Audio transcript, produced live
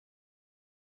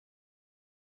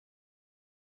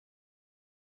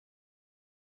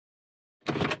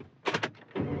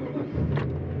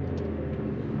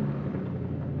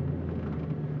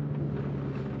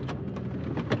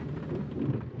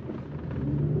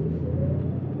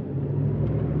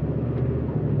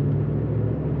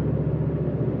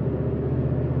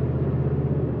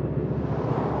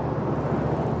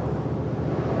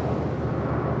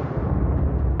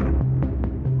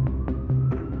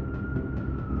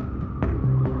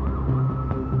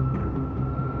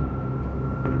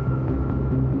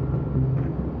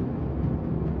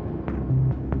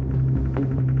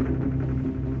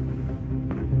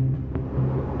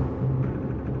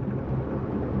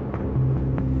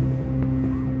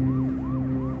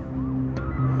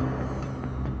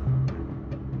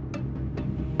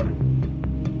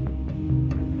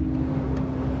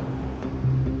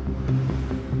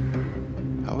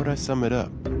sum it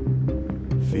up,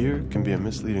 fear can be a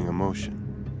misleading emotion.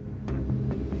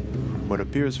 What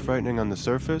appears frightening on the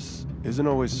surface isn't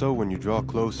always so when you draw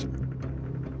closer.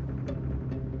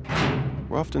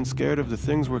 We're often scared of the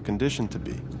things we're conditioned to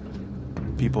be.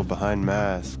 People behind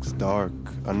masks, dark,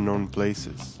 unknown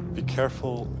places. Be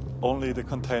careful, only the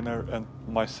container and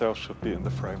myself should be in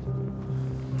the frame.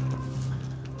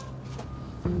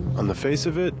 On the face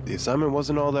of it, the assignment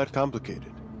wasn't all that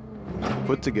complicated.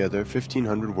 Put together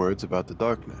 1,500 words about the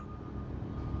darknet.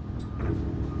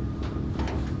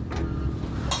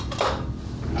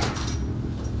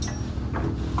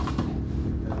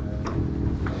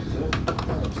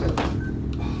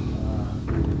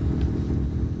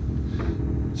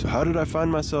 So how did I find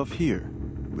myself here,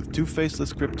 with two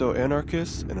faceless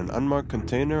crypto-anarchists and an unmarked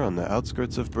container on the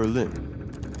outskirts of Berlin?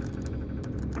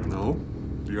 No,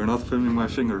 you're not filming my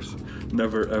fingers.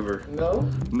 Never, ever. No?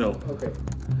 No. Okay.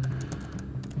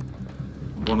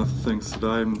 One of the things that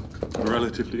I'm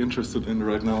relatively interested in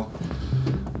right now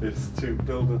is to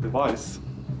build a device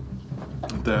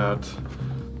that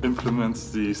implements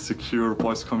the secure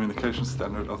voice communication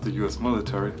standard of the US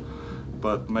military,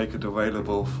 but make it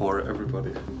available for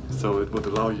everybody. So it would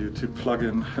allow you to plug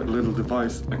in a little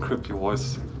device, encrypt your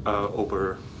voice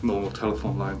over normal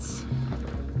telephone lines.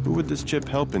 Who would this chip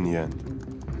help in the end?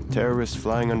 Terrorists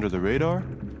flying under the radar,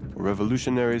 or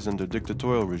revolutionaries under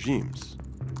dictatorial regimes?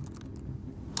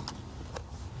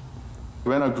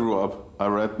 When I grew up, I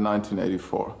read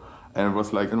 1984, and it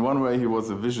was like, in one way he was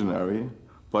a visionary,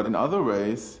 but in other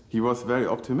ways he was very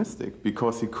optimistic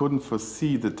because he couldn't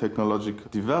foresee the technological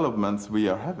developments we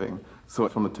are having. So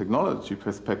from a technology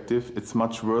perspective, it's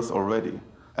much worse already.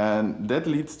 And that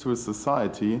leads to a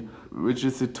society which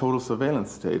is a total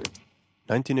surveillance state.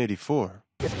 1984.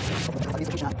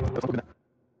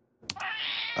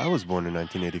 I was born in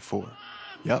 1984.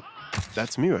 Yup,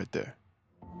 that's me right there.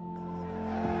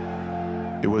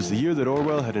 It was the year that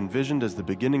Orwell had envisioned as the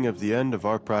beginning of the end of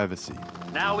our privacy.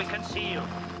 Now we can see you.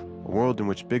 A world in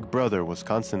which Big Brother was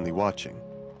constantly watching.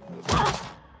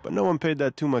 But no one paid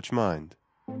that too much mind.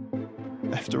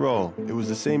 After all, it was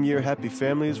the same year happy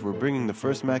families were bringing the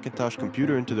first Macintosh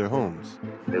computer into their homes.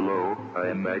 Hello, I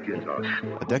am Macintosh.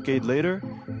 A decade later,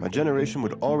 my generation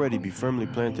would already be firmly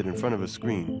planted in front of a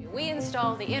screen. We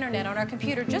installed the internet on our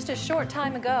computer just a short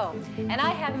time ago, and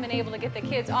I haven't been able to get the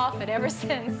kids off it ever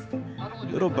since.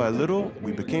 Little by little,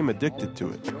 we became addicted to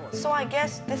it. So I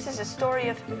guess this is a story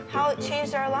of how it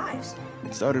changed our lives.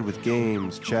 It started with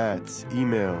games, chats,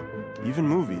 email, even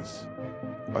movies.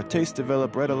 Our tastes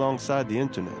developed right alongside the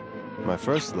internet. My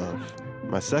first love,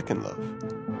 my second love,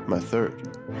 my third.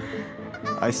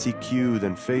 ICQ,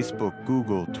 then Facebook,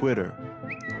 Google, Twitter.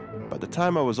 By the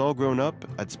time I was all grown up,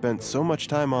 I'd spent so much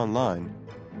time online,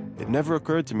 it never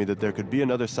occurred to me that there could be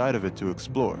another side of it to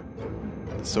explore,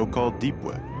 the so-called deep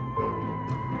web.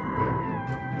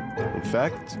 In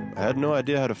fact, I had no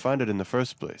idea how to find it in the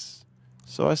first place,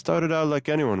 so I started out like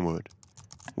anyone would,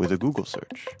 with a Google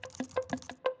search.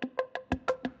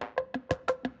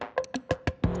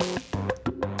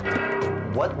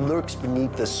 What lurks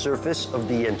beneath the surface of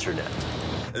the internet?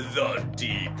 The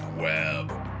deep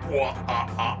web.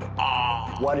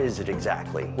 What is it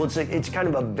exactly? Well, it's kind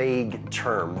of a vague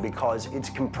term because it's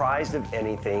comprised of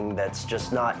anything that's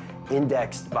just not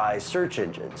indexed by search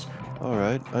engines. All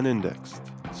right, unindexed.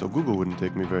 So Google wouldn't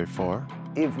take me very far.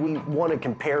 If we want to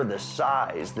compare the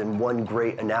size, then one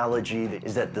great analogy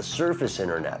is that the surface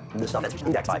internet, the stuff that's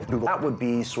indexed by Google, that would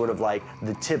be sort of like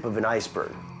the tip of an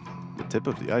iceberg. The tip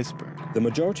of the iceberg. The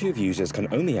majority of users can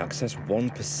only access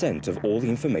 1% of all the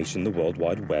information the World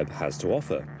Wide Web has to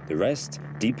offer. The rest,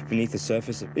 deep beneath the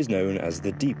surface, is known as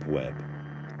the deep web.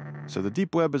 So the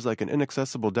deep web is like an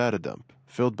inaccessible data dump,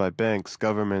 filled by banks,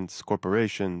 governments,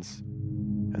 corporations.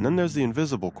 And then there's the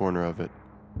invisible corner of it.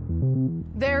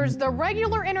 There's the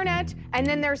regular internet, and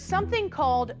then there's something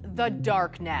called the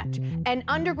darknet, an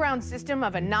underground system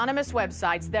of anonymous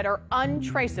websites that are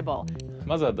untraceable.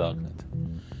 מה זה הדארקנט?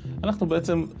 אנחנו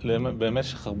בעצם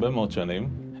במשך הרבה מאוד שנים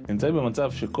נמצאים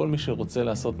במצב שכל מי שרוצה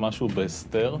לעשות משהו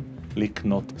בהסתר,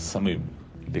 לקנות סמים,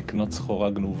 לקנות סחורה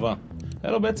גנובה.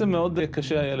 היה לו בעצם מאוד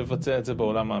קשה היה לבצע את זה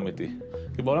בעולם האמיתי.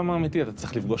 כי בעולם האמיתי אתה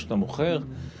צריך לפגוש את המוכר,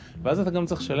 ואז אתה גם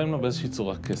צריך לשלם לו באיזושהי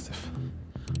צורה כסף.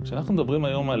 כשאנחנו מדברים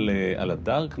היום על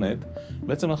הדארקנט,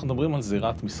 בעצם אנחנו מדברים על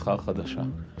זירת מסחר חדשה.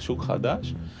 שוק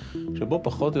חדש, שבו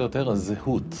פחות או יותר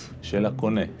הזהות של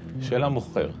הקונה, של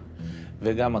המוכר,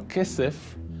 וגם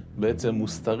הכסף בעצם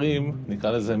מוסתרים,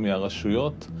 נקרא לזה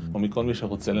מהרשויות, או מכל מי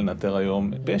שרוצה לנטר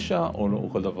היום פשע או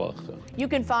כל דבר אחר. You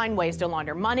can find ways to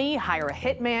launder money, hire a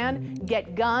hitman,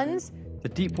 get guns, The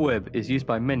deep web is used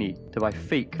by many to buy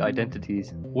fake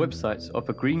identities. Websites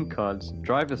offer green cards,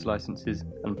 driver's licenses,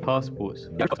 and passports.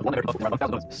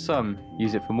 Some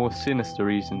use it for more sinister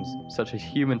reasons, such as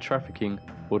human trafficking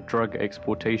or drug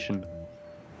exportation.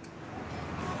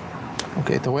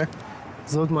 אוקיי, אתה רואה?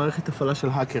 זאת מערכת הפעלה של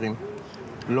האקרים.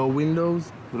 לא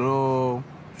Windows ולא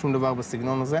שום דבר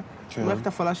בסגנון הזה. מערכת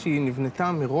הפעלה שהיא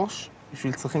נבנתה מראש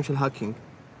בשביל צרכים של האקינג.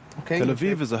 Tel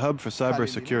Aviv is a hub for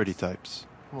cybersecurity types,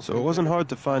 so it wasn't hard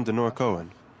to find Denor Cohen,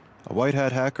 a white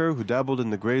hat hacker who dabbled in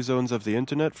the gray zones of the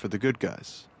internet for the good guys.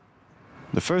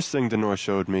 The first thing Denor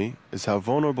showed me is how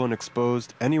vulnerable and exposed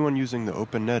anyone using the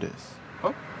open net is.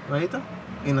 ראית?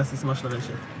 הנה הסיסמה של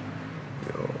הרשת.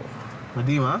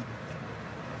 מדהים, אה?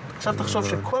 עכשיו תחשוב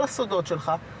שכל הסודות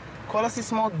שלך, כל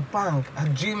הסיסמאות בנק,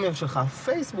 הג'ימייל שלך,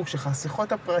 הפייסבוק שלך,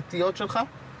 השיחות הפרטיות שלך,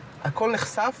 הכל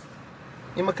נחשף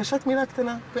עם הקשת מילה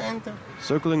קטנה באנטר.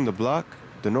 Circling the block,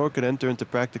 Denor could enter into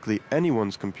practically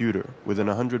anyone's computer within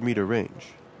a 100-meter range.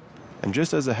 And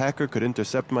just as a hacker could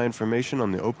intercept my information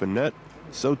on the open net,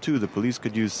 so too the police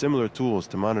could use similar tools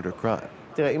to monitor crime.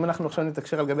 תראה, אם אנחנו עכשיו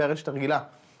נתקשר על גבי הרשת הרגילה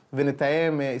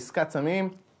ונתאם עסקת סמים,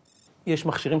 יש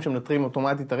מכשירים שמנטרים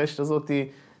אוטומטית הרשת הזאת,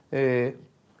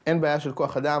 אין בעיה של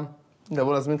כוח אדם,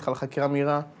 לבוא להזמין אותך לחקירה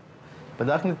מהירה.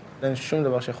 בדארקנט אין שום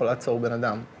דבר שיכול לעצור בן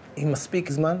אדם, עם מספיק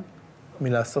זמן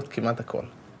מלעשות כמעט הכל.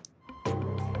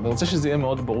 אני רוצה שזה יהיה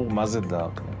מאוד ברור מה זה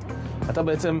דארקנט. אתה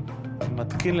בעצם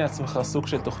מתקין לעצמך סוג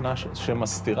של תוכנה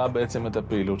שמסתירה בעצם את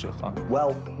הפעילות שלך.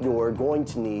 Well, you're going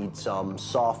to need some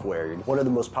software. One of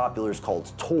the most popular is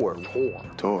called Tor.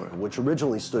 Tor. Which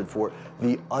originally stood for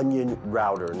the Onion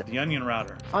Router. The Onion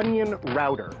Router. Onion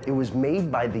Router. It was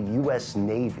made by the U.S.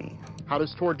 Navy. How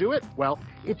does Tor do it? Well,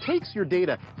 it takes your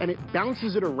data and it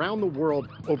bounces it around the world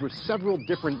over several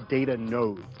different data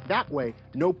nodes. That way,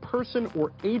 no person or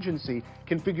agency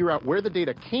can figure out where the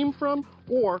data came from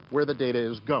or where the data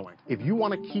is going. If you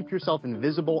want to keep yourself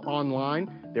invisible online,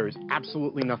 there is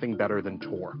absolutely nothing better than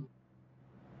Tor.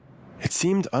 It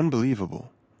seemed unbelievable.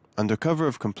 Under cover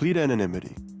of complete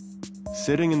anonymity,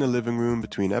 sitting in the living room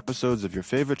between episodes of your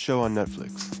favorite show on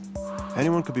Netflix,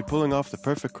 anyone could be pulling off the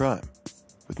perfect crime,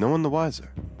 with no one the wiser.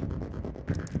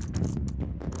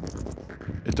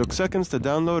 It took seconds to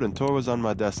download and Tor was on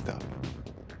my desktop.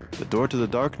 The door to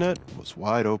the darknet was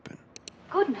wide open.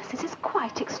 Goodness, this is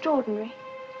quite extraordinary.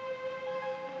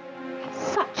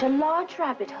 Such a large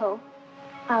rabbit hole.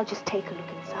 I'll just take a look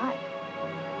inside.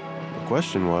 The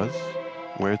question was,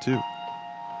 where to?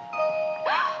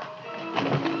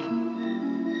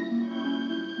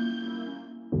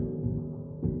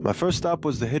 My first stop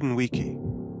was the hidden wiki.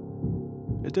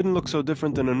 It didn't look so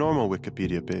different than a normal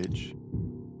Wikipedia page.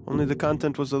 Only the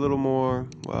content was a little more,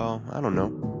 well, I don't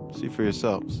know. See for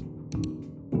yourselves.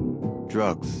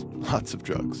 Drugs. Lots of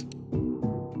drugs.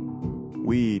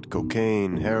 Weed,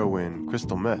 cocaine, heroin,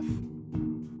 crystal meth.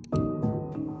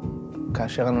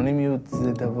 כאשר אנונימיות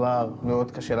זה דבר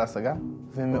מאוד קשה להשגה,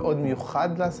 ומאוד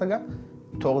מיוחד להשגה,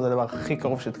 תור זה הדבר הכי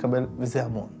קרוב שתקבל, וזה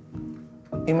המון.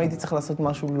 אם הייתי צריך לעשות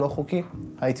משהו לא חוקי,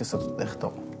 הייתי עושה את דרך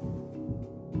תור.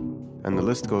 And the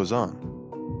list goes on.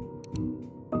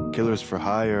 Killers for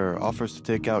hire, offers to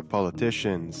take out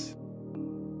politicians.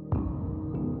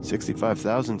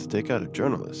 $65,000 to take out a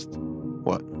journalist.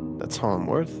 What? That's all I'm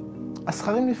worth?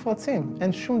 הסכרים נפרצים.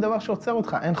 אין שום דבר שעוצר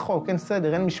אותך. אין חוק, אין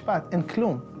סדר, אין משפט, אין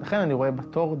כלום. לכן אני רואה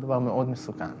בתור דבר מאוד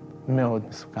מסוכן. מאוד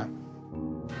מסוכן.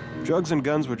 Drugs and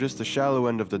guns were just the shallow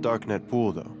end of the darknet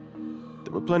pool, though.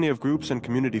 There were plenty of groups and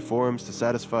community forums to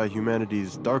satisfy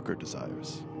humanity's darker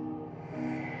desires.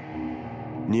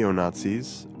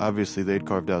 Neo-Nazis, obviously they'd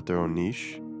carved out their own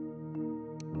niche.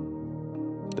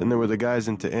 Then there were the guys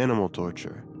into animal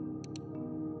torture,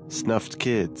 snuffed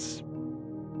kids,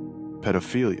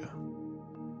 pedophilia.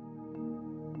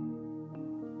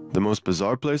 The most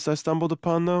bizarre place I stumbled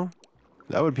upon, though,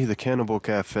 that would be the Cannibal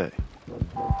Cafe.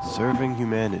 Serving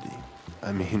humanity.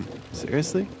 I mean,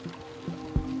 seriously?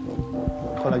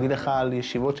 אני יכול להגיד לך על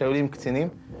ישיבות שהיו לי עם קצינים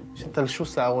שתלשו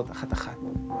שערות אחת-אחת.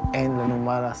 אין לנו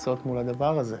מה לעשות מול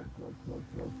הדבר הזה.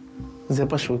 זה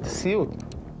פשוט סיוט.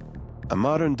 A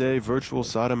modern-day virtual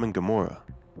Sodom and Gomorrah.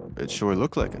 It sure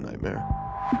looked like a nightmare.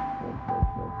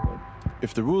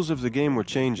 If the rules of the game were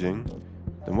changing,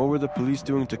 then what were the police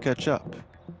doing to catch up?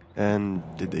 And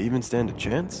did they even stand a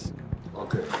chance?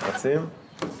 אוקיי, רצים?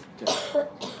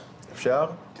 אפשר?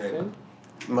 כן.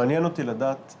 מעניין אותי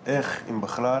לדעת איך, אם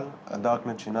בכלל,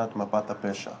 הדארקנט שינה את מפת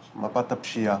הפשע, מפת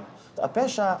הפשיעה.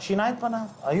 הפשע שינה את פניו.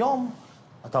 היום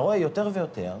אתה רואה יותר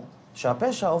ויותר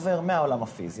שהפשע עובר מהעולם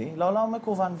הפיזי לעולם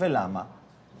המקוון. ולמה?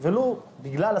 ולו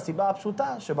בגלל הסיבה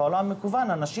הפשוטה שבעולם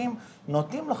מקוון אנשים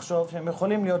נוטים לחשוב שהם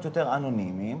יכולים להיות יותר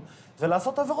אנונימיים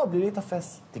ולעשות עבירות בלי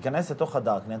להתאפס. תיכנס לתוך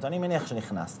הדארקנט, אני מניח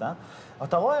שנכנסת,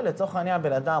 אתה רואה לצורך העניין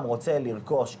בן אדם רוצה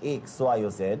לרכוש X, Y או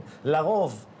Z,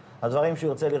 לרוב הדברים שהוא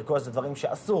ירצה לרכוש זה דברים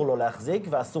שאסור לו להחזיק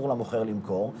ואסור למוכר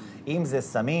למכור, אם זה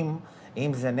סמים,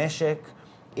 אם זה נשק,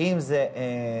 אם זה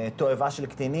תועבה של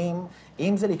קטינים,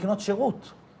 אם זה לקנות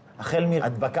שירות, החל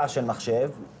מהדבקה של מחשב,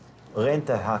 רנט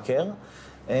ההאקר,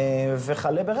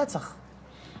 וכלה ברצח.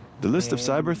 The list of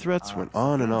cyber threats went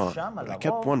on and on, but I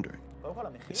kept wondering,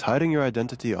 is hiding your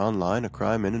identity online a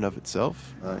crime in and of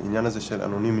itself? העניין הזה של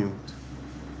אנונימיות.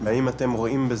 האם אתם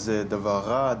רואים בזה דבר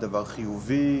רע, דבר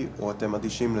חיובי, או אתם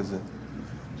אדישים לזה?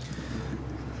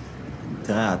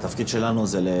 תראה, התפקיד שלנו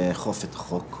זה לאכוף את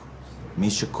החוק. מי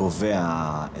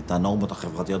שקובע את הנורמות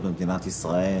החברתיות במדינת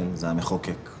ישראל זה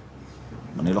המחוקק.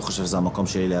 אני לא חושב שזה המקום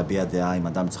שלי להביע דעה אם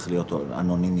אדם צריך להיות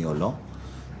אנונימי או לא.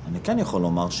 אני כן יכול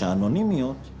לומר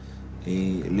שהאנונימיות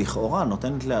היא לכאורה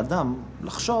נותנת לאדם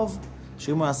לחשוב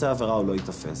שאם הוא יעשה עבירה הוא לא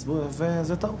יתפס,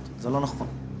 וזה טעות, זה לא נכון.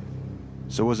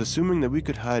 So was assuming that we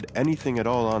could hide anything at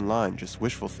all online just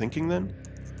wishful thinking then?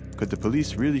 Could the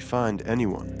police really find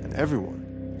anyone and everyone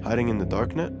hiding in the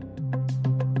darknet?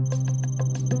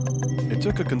 It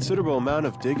took a considerable amount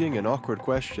of digging and awkward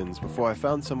questions before I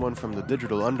found someone from the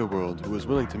digital underworld who was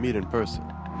willing to meet in person.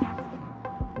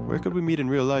 Where could we meet in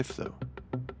real life, though?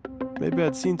 Maybe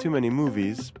I'd seen too many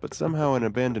movies, but somehow an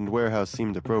abandoned warehouse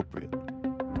seemed appropriate.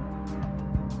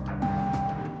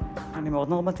 אני מאוד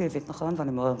נורמטיבית, נכון?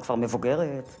 ואני מאוד כבר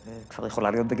מבוגרת, וכבר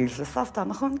יכולה להיות בגיל של סבתא,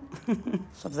 נכון?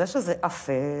 עכשיו, זה שזה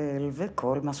אפל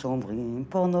וכל מה שאומרים,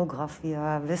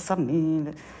 פורנוגרפיה וסמים,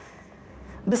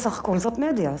 בסך הכל זאת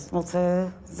מדיה, זאת אומרת,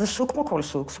 זה שוק כמו כל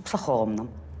שוק, שוק שחור אמנם.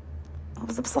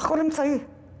 אבל זה בסך הכל אמצעי.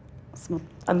 זאת אומרת,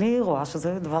 אני רואה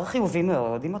שזה דבר חיובי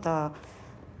מאוד, אם אתה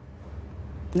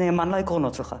נאמן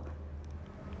לעקרונות שלך.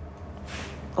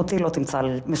 אותי לא תמצא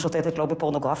משוטטת לא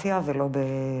בפורנוגרפיה ולא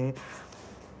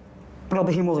לא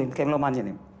בהימורים, כי הם לא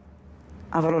מעניינים.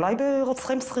 אבל אולי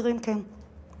ברוצחים שכירים, כן.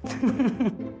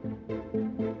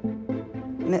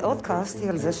 מאוד כעסתי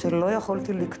על זה שלא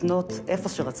יכולתי לקנות איפה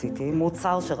שרציתי,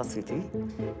 מוצר שרציתי.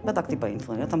 בדקתי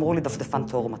באינטרנט, אמרו לי דפדפן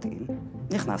תור מתאים.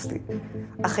 נכנסתי.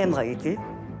 אכן ראיתי,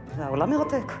 והעולם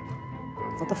מרתק.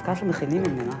 זאת הפקעה שמכינים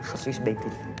ממנה חשיש ביתי.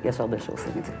 יש הרבה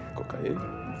שעושים את זה. קוקאין?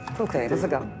 קוקאין, זה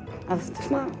גם. אז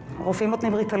תשמע, הרופאים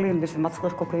נותנים ריטלין, בשביל מה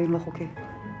צריך קוקאין לא חוקי?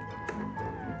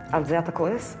 על זה אתה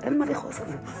כועס? אין מה לכעוס על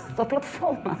זה. זו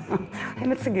פלטפורמה. הם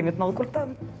מציגים את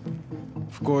מרכולתם.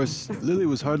 Of course, Lily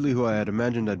was hardly who I had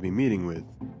imagined I'd be meeting with.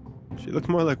 She looked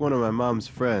more like one of my mom's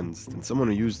friends than someone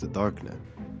who used the darknet.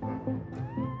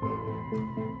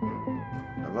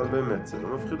 אבל באמת, זה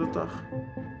לא מפחיד אותך?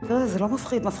 תראה, זה לא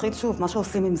מפחיד, מפחיד שוב, מה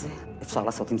שעושים עם זה. אפשר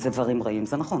לעשות עם זה דברים רעים,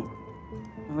 זה נכון.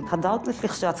 אבל הדארקנט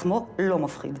לכשעצמו לא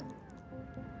מפחיד.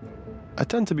 I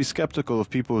tend to be skeptical of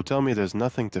people who tell me there's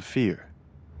nothing to fear.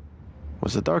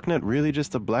 Was the darknet really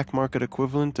just a black market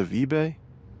equivalent of eBay?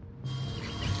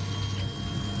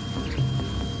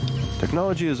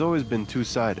 Technology has always been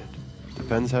two-sided.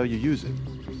 Depends how you use it.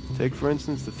 Take, for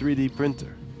instance, the 3D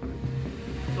printer.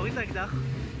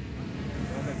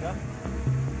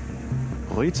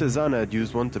 Roit Cezanne had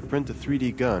used one to print a 3D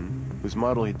gun, whose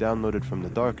model he downloaded from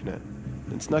the darknet,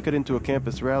 and snuck it into a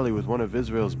campus rally with one of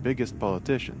Israel's biggest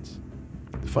politicians.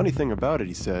 The funny thing about it,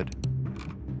 he said,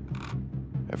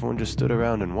 everyone just stood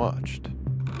around and watched.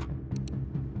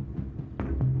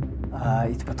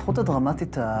 ההתפתחות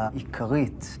הדרמטית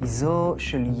העיקרית היא זו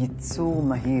של ייצור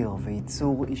מהיר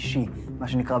וייצור אישי, מה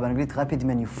שנקרא באנגלית Rapid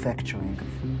Manufacturing.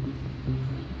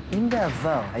 אם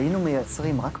בעבר היינו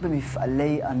מייצרים רק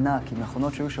במפעלי ענק עם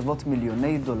מכונות שהיו שוות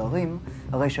מיליוני דולרים,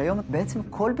 הרי שהיום בעצם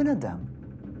כל בן אדם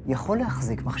יכול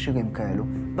להחזיק מכשירים כאלו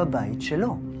בבית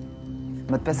שלו.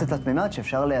 מדפסת התמימת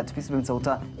שאפשר להדפיס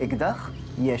באמצעותה אקדח,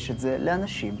 יש את זה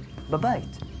לאנשים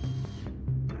בבית.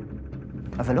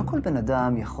 אבל לא כל בן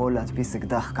אדם יכול להדפיס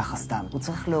אקדח ככה סתם. הוא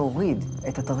צריך להוריד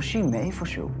את התרשים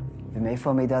מאיפשהו. ומאיפה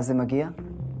המידע הזה מגיע?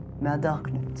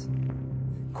 מהדארקנט.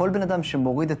 כל בן אדם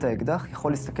שמוריד את האקדח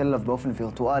יכול להסתכל עליו באופן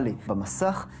וירטואלי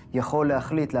במסך, יכול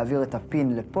להחליט להעביר את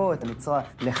הפין לפה, את הנצרה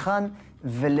לכאן,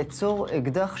 וליצור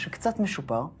אקדח שקצת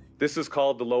משופר. This is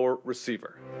called the lower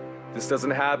receiver. This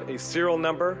doesn't have a serial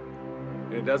number,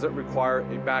 and it doesn't require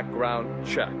a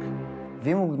background check.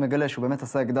 ואם הוא מגלה שהוא באמת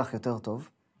עשה אקדח יותר טוב,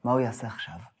 מה הוא יעשה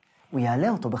עכשיו? הוא יעלה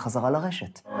אותו בחזרה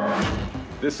לרשת.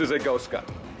 This is a ghost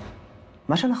gun.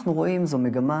 מה שאנחנו רואים זו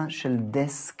מגמה של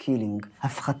דסקילינג,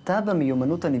 הפחתה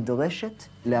במיומנות הנדרשת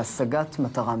להשגת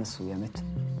מטרה מסוימת.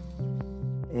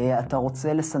 אתה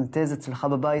רוצה לסנטז אצלך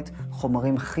בבית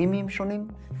חומרים כימיים שונים?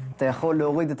 אתה יכול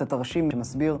להוריד את התרשים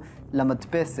שמסביר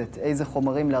למדפסת איזה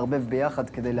חומרים לערבב ביחד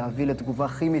כדי להביא לתגובה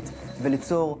כימית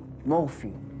וליצור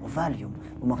מורפין, או ווליום,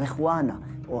 או מריחואנה,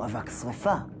 או אבק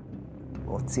שריפה,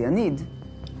 או ציאניד.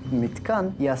 מתקן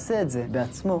יעשה את זה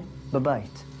בעצמו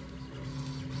בבית.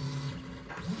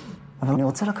 אבל אני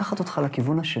רוצה לקחת אותך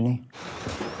לכיוון השני.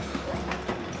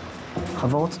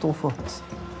 חברות תרופות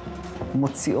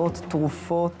מוציאות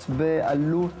תרופות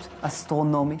בעלות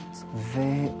אסטרונומית,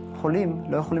 וחולים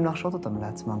לא יכולים להרשות אותם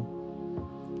לעצמם.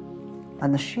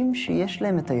 אנשים שיש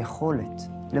להם את היכולת,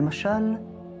 למשל,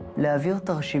 להעביר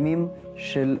תרשימים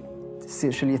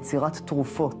של יצירת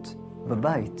תרופות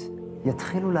בבית,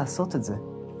 יתחילו לעשות את זה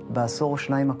בעשור או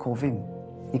שניים הקרובים.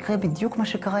 יקרה בדיוק מה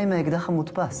שקרה עם האקדח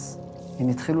המודפס. הם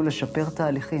יתחילו לשפר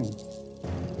תהליכים.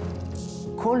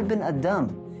 כל בן אדם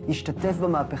ישתתף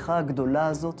במהפכה הגדולה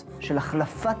הזאת של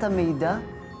החלפת המידע,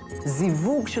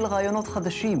 זיווג של רעיונות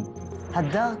חדשים.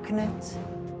 הדארקנט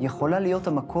יכולה להיות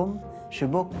המקום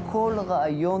שבו כל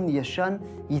רעיון ישן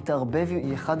יתערבב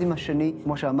אחד עם השני,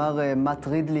 כמו שאמר מאט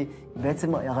רידלי,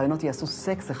 בעצם הרעיונות יעשו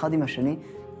סקס אחד עם השני,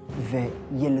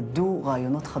 וילדו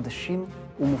רעיונות חדשים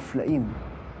ומופלאים.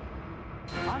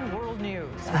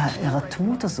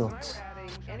 ההירתמות הזאת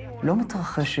לא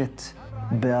מתרחשת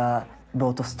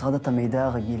באוטוסטרדת המידע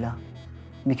הרגילה,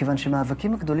 מכיוון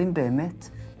שמאבקים הגדולים באמת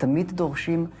תמיד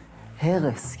דורשים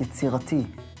הרס יצירתי.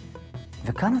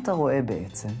 וכאן אתה רואה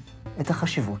בעצם את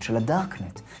החשיבות של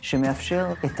הדארקנט,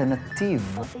 שמאפשר את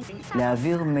הנתיב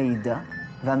להעביר מידע,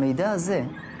 והמידע הזה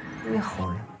הוא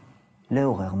יכול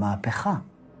לעורר מהפכה.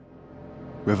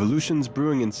 Revolutions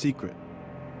brewing in secret.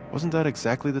 Wasn't that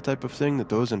exactly the type of thing that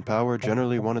those in power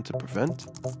generally wanted to prevent?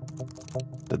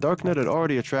 The darknet had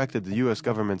already attracted the US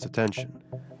government's attention.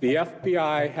 The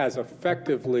FBI has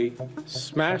effectively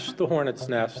smashed the hornet's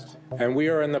nest, and we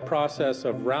are in the process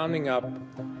of rounding up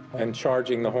and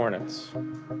charging the hornets.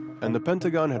 And the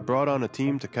Pentagon had brought on a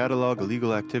team to catalog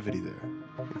illegal activity there,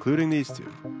 including these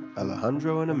two,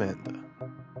 Alejandro and Amanda.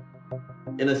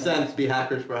 In a sense, be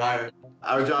hackers for hire.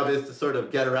 Our job is to sort of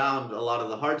get around a lot of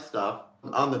the hard stuff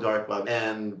on the dark web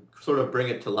and sort of bring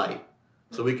it to light.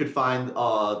 So we could find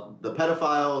the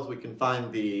pedophiles, we can find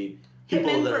the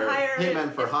people that are hitmen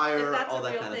for hire, all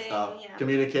that kind of stuff. Yeah.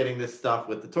 Communicating this stuff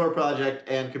with the Tor Project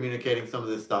and communicating some of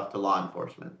this stuff to law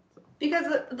enforcement. Because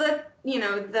the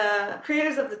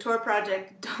creators of the Tor Project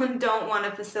don't want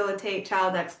to facilitate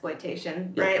child exploitation,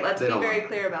 right? Let's be very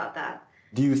clear about that.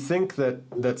 Do you think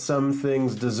that some things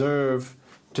deserve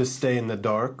to stay in the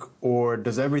dark, or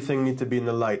does everything need to be in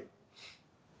the light?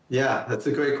 Yeah, that's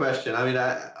a great question. I mean,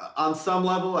 on some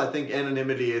level, I think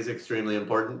anonymity is extremely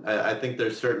important. I think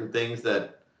there's certain things that,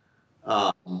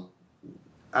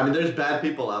 there's bad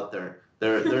people out there.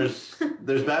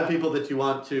 There's bad people that you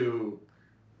want to,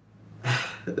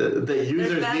 that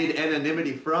users need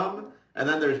anonymity from, and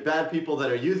then there's bad people that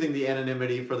are using the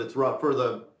anonymity for the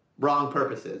wrong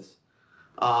purposes.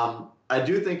 I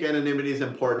do think anonymity is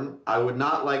important. I would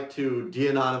not like to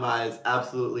de-anonymize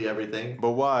absolutely everything.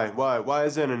 But why? Why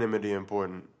is anonymity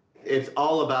important? It's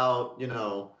all about,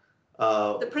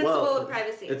 the principle of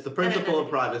privacy. It's the principle of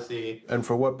privacy. And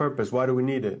for what purpose? Why do we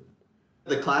need it?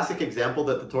 The classic example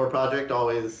that the Tor Project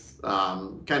always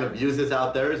kind of uses out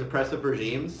there is oppressive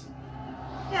regimes.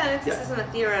 Yeah, this isn't a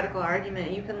theoretical argument.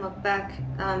 You can look back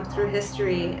through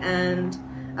history, and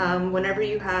whenever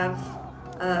you have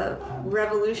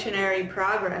revolutionary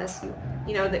progress,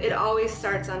 it always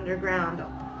starts underground.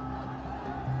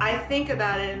 I think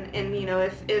about it, and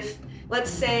if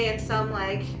let's say in some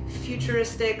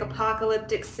futuristic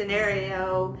apocalyptic scenario,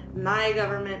 my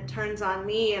government turns on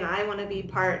me and I want to be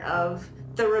part of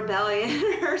the rebellion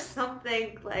or something,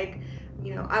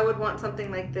 I would want something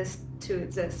like this to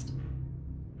exist.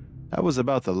 That was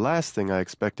about the last thing I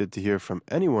expected to hear from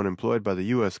anyone employed by the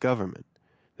US government.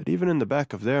 That even in the back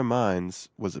of their minds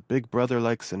was a big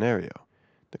brother-like scenario,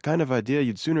 the kind of idea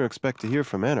you'd sooner expect to hear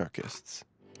from anarchists.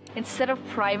 Instead of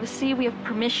privacy, we have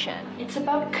permission. It's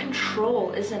about control,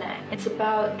 isn't it? It's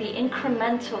about the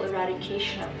incremental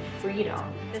eradication of freedom.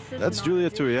 That's Julia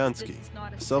Turiansky,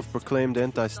 a self-proclaimed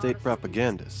anti-state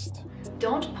propagandist.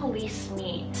 Don't police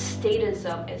me.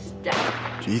 Statism is death.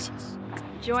 Jesus.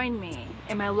 Join me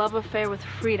in my love affair with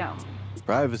freedom.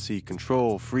 Privacy,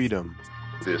 control, freedom.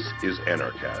 This is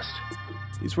Anarchast.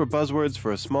 These were buzzwords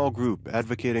for a small group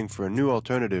advocating for a new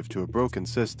alternative to a broken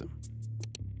system.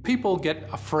 People get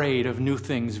afraid of new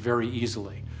things very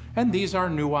easily, and these are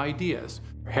new ideas.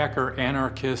 Hacker,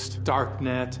 anarchist,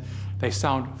 darknet, they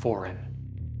sound foreign.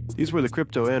 These were the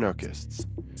crypto-anarchists,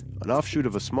 an offshoot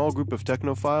of a small group of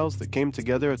technophiles that came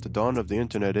together at the dawn of the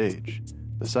internet age,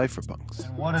 the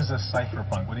cypherpunks. What is a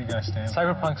cypherpunk? What do you guys stand for?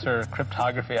 Cyberpunks are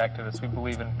cryptography activists. We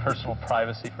believe in personal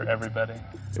privacy for everybody.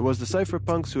 It was the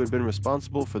cypherpunks who had been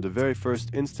responsible for the very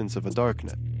first instance of a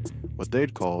darknet, what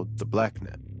they'd called the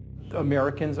blacknet.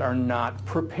 Americans are not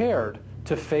prepared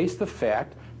to face the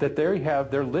fact that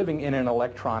they're living in an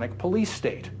electronic police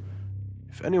state.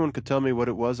 If anyone could tell me what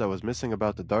it was I was missing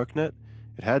about the darknet,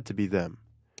 it had to be them.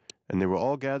 And they were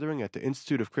all gathering at the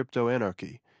Institute of Crypto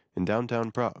Anarchy in downtown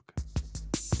Prague.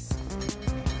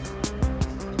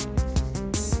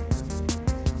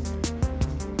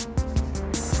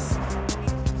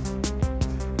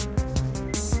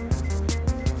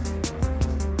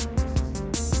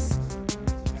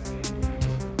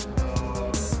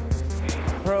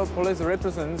 Police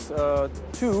represents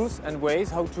tools and ways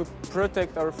how to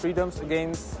protect our freedoms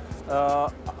against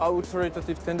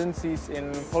authoritative tendencies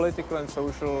in political and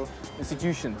social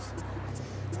institutions.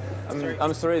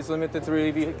 I'm sorry, it's limited.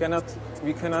 Really, we cannot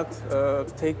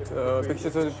take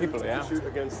pictures of the people. Yeah. Shoot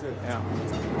against it. Yeah.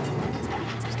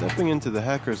 Stepping into the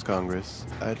Hackers Congress,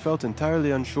 I had felt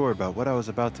entirely unsure about what I was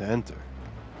about to enter.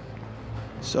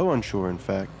 So unsure, in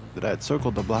fact, that I had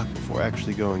circled the block before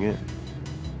actually going in.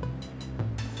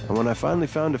 And when I finally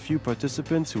found a few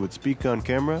participants who would speak on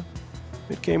camera,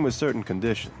 it came with certain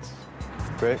conditions.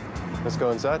 Great. Let's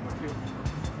go inside.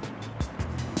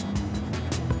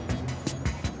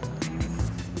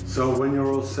 So when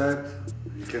you're all set,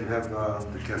 you can have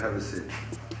a seat.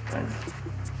 Thanks.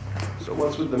 So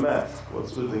what's with the mask?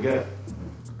 What's with the get?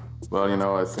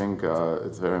 Well, I think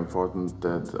it's very important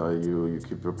that you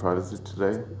keep your privacy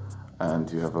today,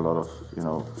 and you have a lot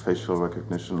of, facial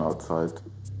recognition outside.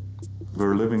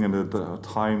 We're living in a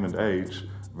time and age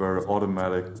where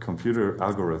automatic computer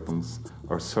algorithms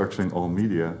are searching all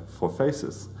media for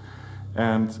faces.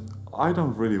 And I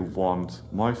don't really want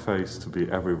my face to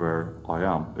be everywhere I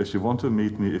am. If you want to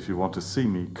meet me, if you want to see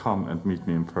me, come and meet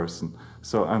me in person.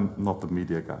 So I'm not the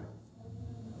media guy.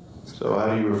 So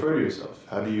how do you refer to yourself?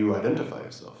 How do you identify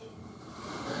yourself?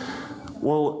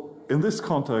 Well, in this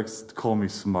context, call me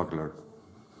smuggler.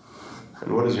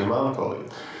 And what does your mom call you?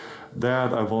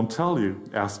 Dad, I won't tell you.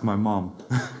 Ask my mom.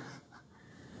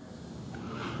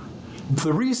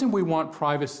 The reason we want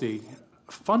privacy,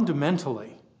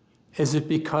 fundamentally, is it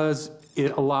because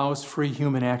it allows free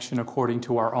human action according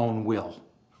to our own will.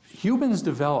 Humans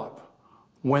develop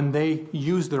when they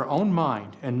use their own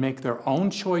mind and make their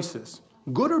own choices,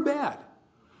 good or bad,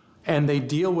 and they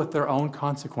deal with their own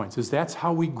consequences. That's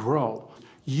how we grow.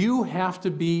 You have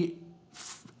to be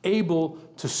able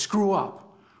to screw up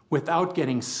without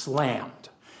getting slammed.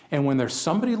 And when there's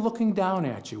somebody looking down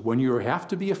at you, when you have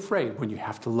to be afraid, when you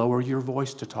have to lower your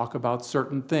voice to talk about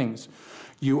certain things,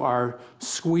 you are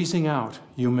squeezing out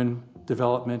human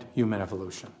development, human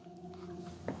evolution.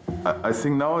 I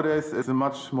think nowadays it's a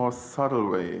much more subtle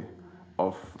way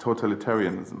of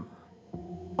totalitarianism.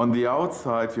 On the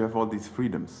outside, you have all these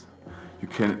freedoms. You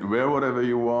can wear whatever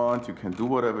you want, you can do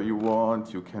whatever you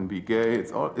want, you can be gay,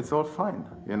 it's all fine.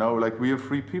 Like we are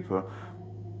free people.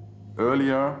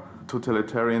 Earlier,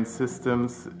 totalitarian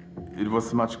systems, it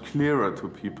was much clearer to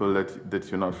people that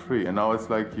you're not free. And now it's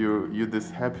like you're this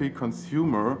happy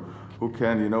consumer who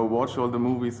can, watch all the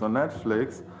movies on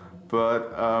Netflix,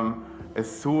 but as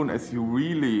soon as you're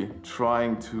really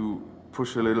trying to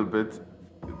push a little bit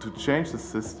to change the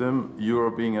system, you're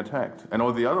being attacked. And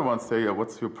all the other ones say,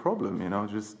 what's your problem?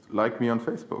 Just like me on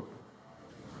Facebook.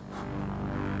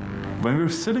 When we're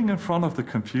sitting in front of the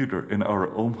computer in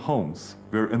our own homes,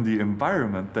 we're in the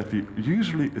environment that we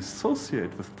usually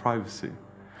associate with privacy.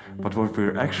 But what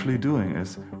we're actually doing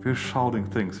is we're shouting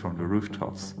things from the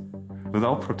rooftops.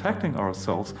 Without protecting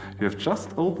ourselves, we have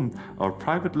just opened our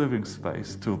private living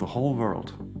space to the whole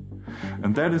world.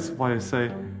 And that is why I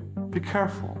say, be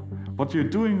careful. What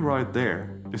you're doing right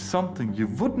there is something you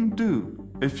wouldn't do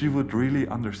if you would really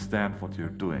understand what you're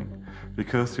doing,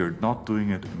 because you're not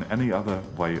doing it in any other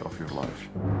way of your life.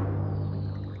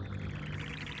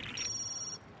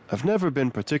 I've never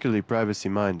been particularly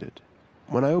privacy-minded.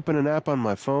 When I open an app on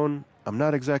my phone, I'm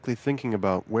not exactly thinking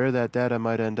about where that data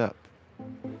might end up.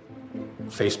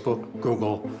 Facebook,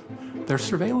 Google, they're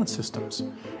surveillance systems.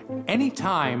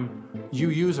 Anytime you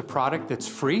use a product that's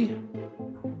free,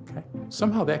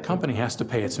 somehow that company has to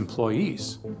pay its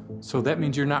employees. So that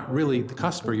means you're not really the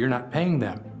customer, you're not paying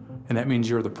them, and that means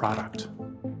you're the product.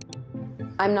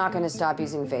 I'm not going to stop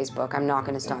using Facebook, I'm not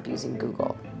going to stop using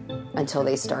Google until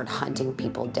they start hunting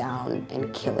people down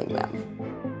and killing them.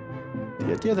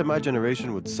 The idea that my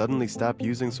generation would suddenly stop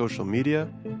using social media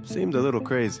seemed a little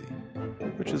crazy,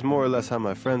 which is more or less how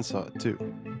my friends saw it too.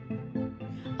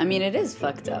 I mean, it is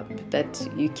fucked up that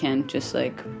you can't just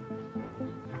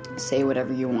say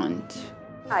whatever you want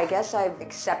I guess I've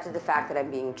accepted the fact that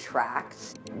I'm being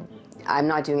tracked. I'm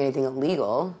not doing anything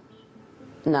illegal,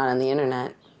 not on the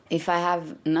internet. If I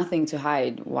have nothing to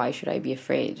hide, why should I be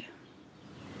afraid?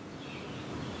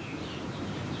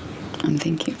 I'm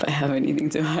thinking if I have anything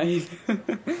to hide.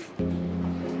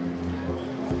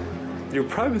 Your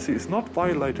privacy is not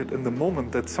violated in the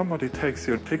moment that somebody takes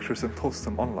your pictures and posts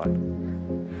them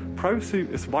online. Privacy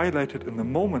is violated in the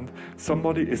moment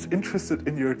somebody is interested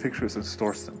in your pictures and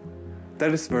stores them.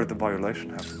 That is where the violation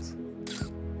happens.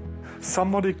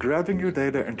 Somebody grabbing your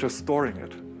data and just storing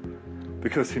it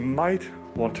because he might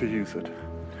want to use it.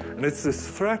 And it's this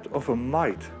threat of a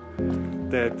might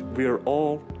that we are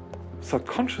all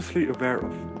subconsciously aware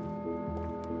of.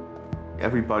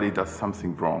 Everybody does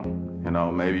something wrong. You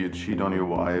know, maybe you cheat on your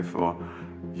wife, or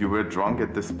you were drunk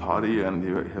at this party and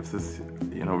you have this,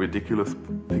 ridiculous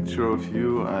picture of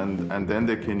you, and then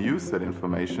they can use that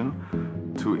information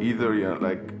to either,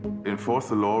 enforce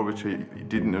a law which you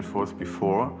didn't enforce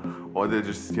before, or they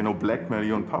just, blackmail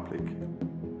you in public.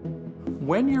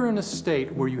 When you're in a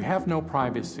state where you have no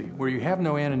privacy, where you have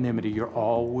no anonymity, you're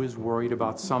always worried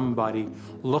about somebody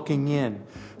looking in,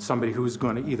 somebody who's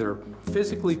going to either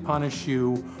physically punish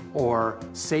you or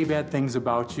say bad things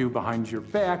about you behind your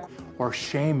back or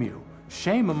shame you.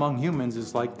 Shame among humans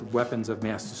is like the weapons of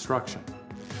mass destruction.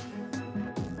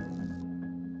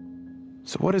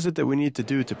 So what is it that we need to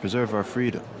do to preserve our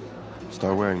freedom?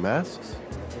 Start wearing masks?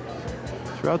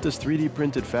 Throughout this 3D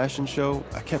printed fashion show,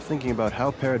 I kept thinking about how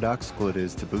paradoxical it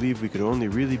is to believe we could only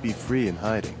really be free in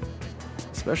hiding,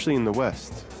 especially in the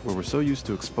West, where we're so used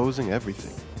to exposing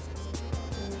everything.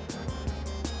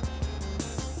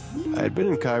 I had been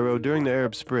in Cairo during the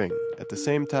Arab Spring, at the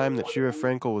same time that Shira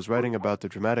Frankel was writing about the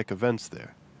dramatic events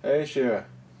there. Hey, Shira.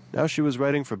 Now she was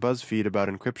writing for BuzzFeed about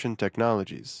encryption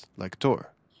technologies, like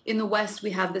Tor. In the West, we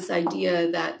have this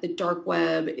idea that the dark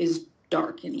web is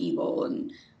dark and evil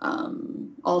and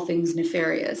all things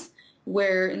nefarious,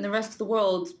 where in the rest of the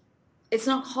world, it's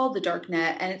not called the dark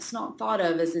net and it's not thought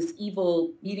of as this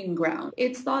evil meeting ground.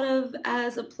 It's thought of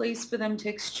as a place for them to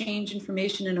exchange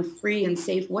information in a free and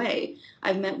safe way.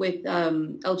 I've met with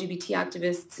LGBT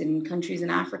activists in countries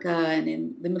in Africa and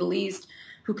in the Middle East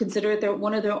who consider it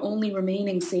one of their only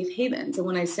remaining safe havens. And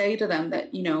when I say to them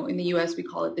that, in the U.S. we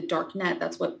call it the dark net,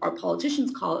 that's what our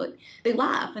politicians call it, they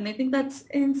laugh and they think that's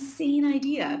an insane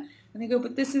idea. And they go,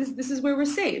 but this is where we're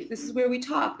safe. This is where we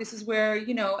talk. This is where,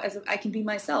 I can be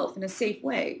myself in a safe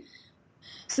way.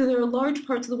 So there are large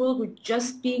parts of the world where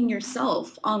just being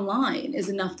yourself online is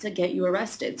enough to get you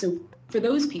arrested. So for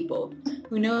those people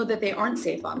who know that they aren't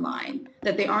safe online,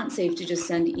 that they aren't safe to just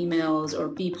send emails or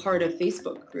be part of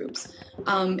Facebook groups,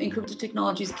 encrypted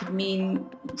technologies could mean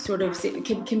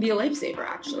can be a lifesaver,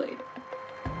 actually.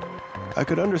 I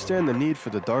could understand the need for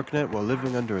the darknet while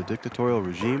living under a dictatorial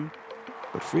regime,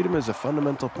 but freedom is a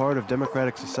fundamental part of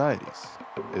democratic societies,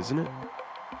 isn't it?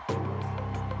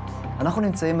 אנחנו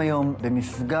נמצאים היום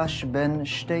במפגש בין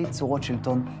שתי צורות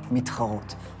שלטון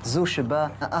מתחרות. זו שבה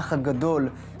האח הגדול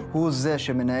הוא זה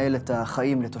שמנהל את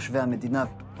החיים לתושבי המדינה,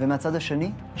 ומהצד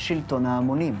השני, שלטון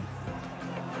ההמונים.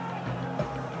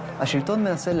 השלטון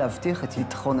מנסה להבטיח את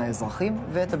ביטחון האזרחים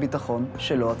ואת הביטחון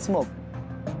שלו עצמו.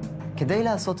 כדי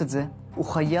לעשות את זה, הוא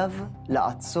חייב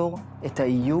לעצור את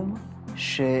האיום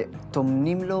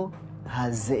שטומנים לו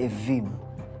הזאבים,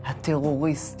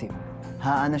 הטרוריסטים,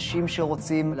 האנשים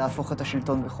שרוצים להפוך את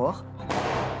השלטון בכוח,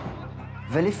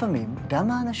 ולפעמים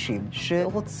גם האנשים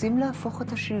שרוצים להפוך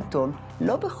את השלטון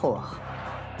לא בכוח.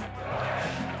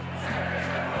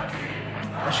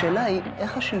 השאלה היא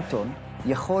איך השלטון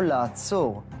יכול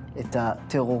לעצור את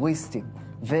הטרוריסטים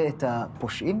ואת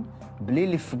הפושעים בלי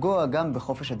לפגוע גם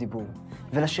בחופש הדיבור.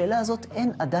 ולשאלה הזאת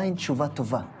אין עדיין תשובה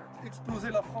טובה.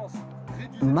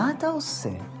 מה אתה עושה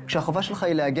כשהחובה שלך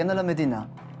היא להגן על המדינה,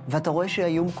 ואתה רואה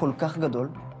שהאיום כל כך גדול?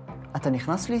 אתה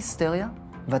נכנס להיסטריה,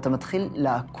 ואתה מתחיל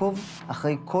לעקוב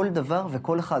אחרי כל דבר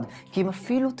וכל אחד. כי אם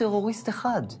אפילו טרוריסט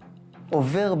אחד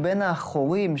עובר בין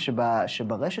החורים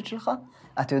שברשת שלך,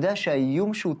 אתה יודע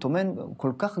שהאיום שהוא טומן הוא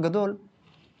כל כך גדול,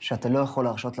 שאתה לא יכול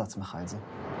להרשות לעצמך את זה.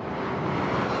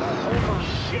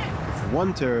 If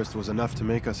one terrorist was enough to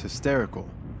make us hysterical,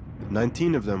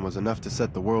 19 of them was enough to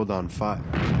set the world on fire.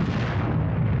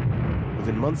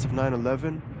 Within months of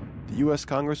 9/11, the U.S.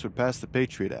 Congress would pass the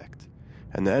Patriot Act,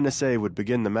 and the NSA would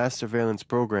begin the mass surveillance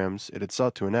programs it had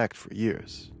sought to enact for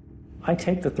years. I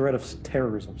take the threat of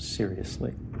terrorism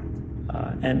seriously,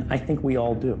 and I think we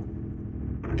all do.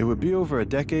 It would be over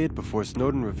a decade before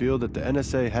Snowden revealed that the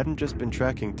NSA hadn't just been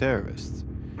tracking terrorists.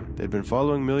 They'd been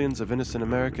following millions of innocent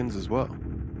Americans as well.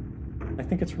 I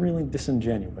think it's really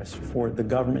disingenuous for the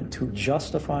government to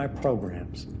justify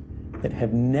programs that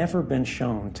have never been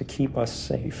shown to keep us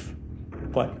safe,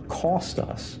 but cost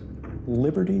us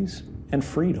liberties and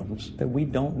freedoms that we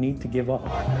don't need to give up.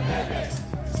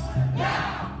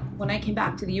 When I came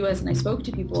back to the US and I spoke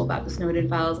to people about the Snowden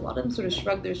files, a lot of them sort of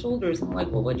shrugged their shoulders and were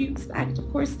like, well, what do you expect?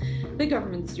 Of course the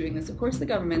government's doing this. Of course the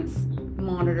government's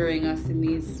monitoring us in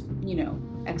these,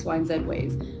 X, Y, and Z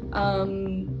ways.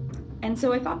 And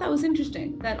so I thought that was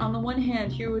interesting, that on the one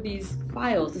hand, here were these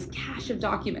files, this cache of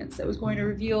documents that was going to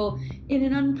reveal in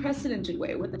an unprecedented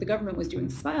way what the government was doing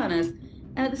to spy on us.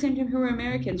 And at the same time, here were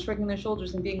Americans shrugging their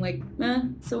shoulders and being like,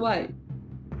 so what?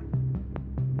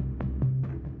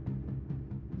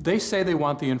 They say they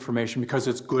want the information because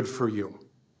it's good for you.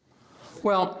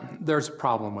 Well, there's a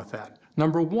problem with that.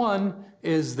 Number one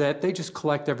is that they just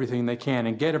collect everything they can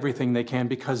and get everything they can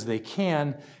because they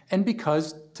can, and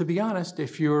because, to be honest,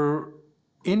 if you're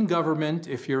in government,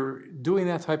 if you're doing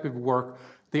that type of work,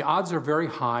 the odds are very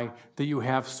high that you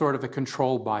have sort of a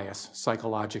control bias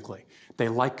psychologically. They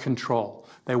like control.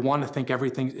 They want to think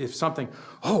everything, if something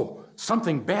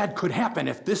bad could happen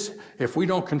if we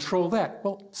don't control that.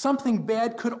 Well, something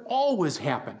bad could always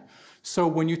happen. So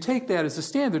when you take that as a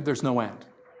standard, there's no end.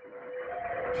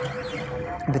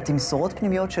 בתמסורות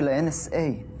פנימיות של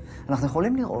ה-NSA, אנחנו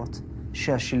יכולים לראות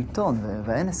שהשלטון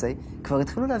וה-NSA כבר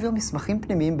התחילו להעביר מסמכים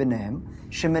פנימיים ביניהם,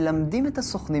 שמלמדים את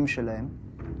הסוכנים שלהם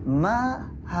מה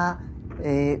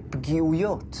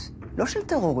הפגיעויות, לא של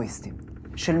טרוריסטים,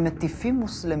 של מטיפים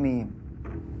מוסלמיים.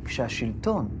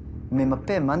 כשהשלטון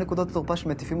ממפה מה נקודות התורפה של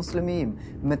מטיפים מוסלמיים,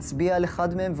 מצביע על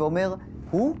אחד מהם ואומר,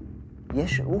 הוא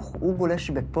גולש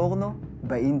בפורנו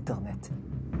באינטרנט.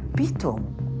 פתאום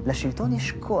לשלטון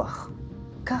יש כוח,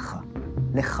 ככה,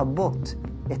 לכבות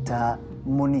את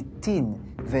המוניטין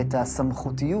ואת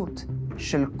הסמכותיות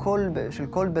של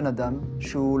כל בן אדם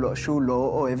שהוא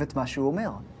לא אוהב את מה שהוא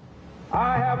אומר.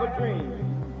 I have a dream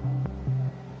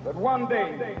that one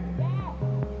day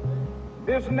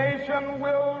this nation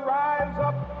will rise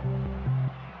up.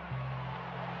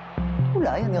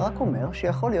 אולי אני רק אומר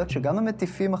שיכול להיות שגם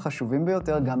המטיפים החשובים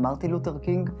ביותר, גם מרטין לותר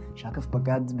קינג, שאגב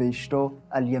בגד באשתו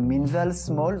על ימין ועל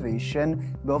שמאל ועישן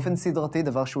באופן סדרתי,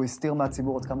 דבר שהוא הסתיר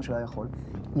מהציבור עוד כמה שהוא היה יכול,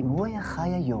 אם הוא היה חי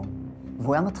היום,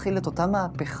 והוא היה מתחיל את אותה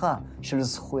מהפכה של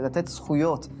לתת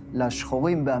זכויות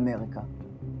לשחורים באמריקה,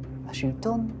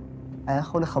 השלטון היה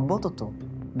יכול לכבות אותו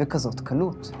בכזאת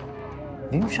קלות.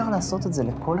 ואם אפשר לעשות את זה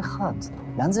לכל אחד,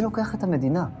 לאן זה לוקח את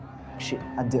המדינה?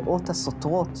 כשהדעות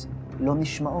הסותרות לא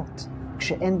נשמעות.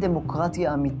 כשאין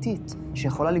דמוקרטיה אמיתית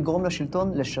שיכולה לגרום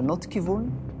לשלטון לשנות כיוון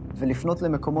ולפנות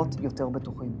למקומות יותר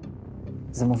בטוחים.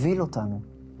 זה מוביל אותנו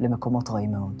למקומות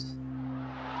רעים מאוד.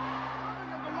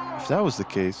 If that was the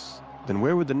case, then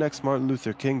where would the next Martin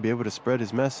Luther King be able to spread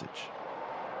his message?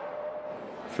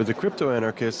 For the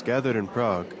crypto-anarchists gathered in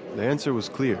Prague, the answer was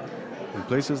clear, in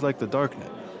places like the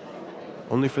darknet.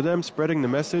 Only for them, spreading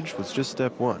the message was just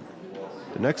step one.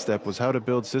 The next step was how to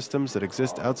build systems that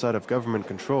exist outside of government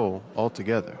control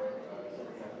altogether.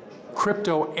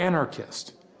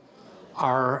 Crypto-anarchists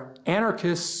are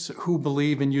anarchists who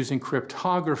believe in using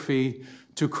cryptography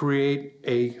to create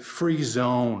a free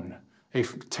zone, a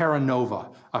terra nova,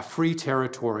 a free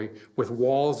territory with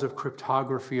walls of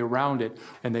cryptography around it,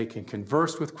 and they can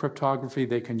converse with cryptography,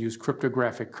 they can use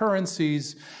cryptographic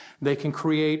currencies, they can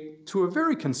create, to a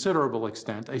very considerable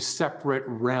extent, a separate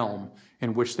realm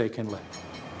in which they can live.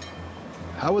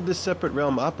 How would this separate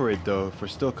realm operate, though, if we're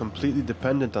still completely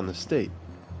dependent on the state?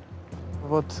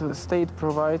 What the state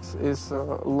provides is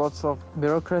lots of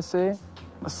bureaucracy,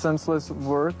 senseless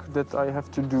work that I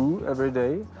have to do every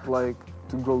day, like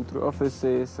to go to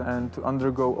offices and to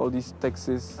undergo all these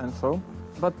taxes and so.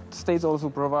 But states also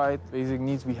provide basic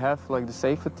needs we have, like the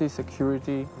safety,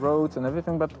 security, roads and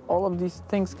everything, but all of these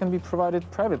things can be provided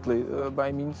privately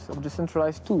by means of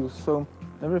decentralized tools. So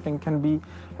everything can be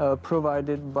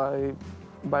provided by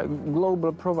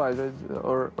global providers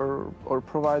or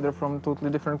provider from totally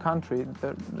different country.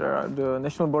 The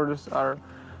national borders are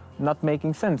not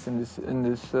making sense in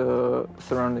this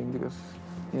surrounding because,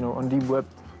 on deep web,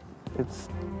 it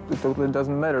totally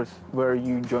doesn't matter where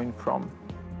you join from.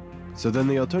 So then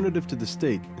the alternative to the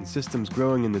state in systems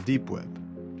growing in the deep web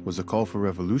was a call for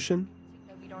revolution?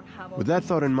 With that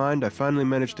thought in mind, I finally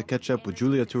managed to catch up with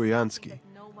Julia Turiansky,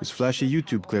 whose flashy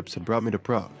YouTube clips had brought me to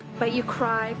Prague. But you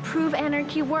cry, prove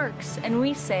anarchy works, and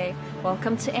we say,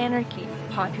 welcome to anarchy,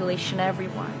 population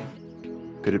everyone.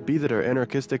 Could it be that our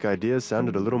anarchistic ideas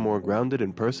sounded a little more grounded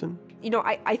in person?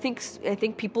 I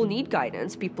think people need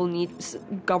guidance, people need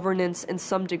governance in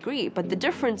some degree, but the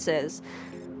difference is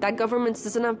That governance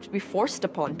doesn't have to be forced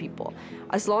upon people.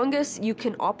 As long as you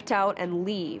can opt out and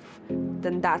leave,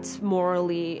 then that's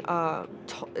morally,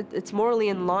 it's morally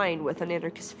in line with an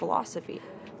anarchist philosophy.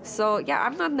 So yeah,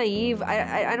 I'm not naive.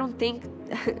 I don't think,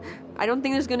 I don't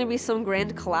think there's going to be some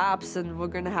grand collapse and we're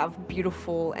going to have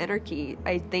beautiful anarchy.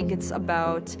 I think it's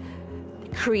about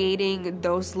creating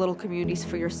those little communities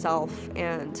for yourself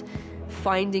and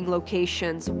finding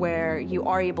locations where you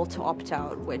are able to opt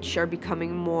out, which are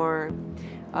becoming more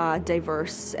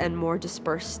diverse and more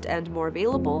dispersed and more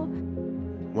available.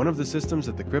 One of the systems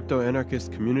that the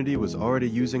crypto-anarchist community was already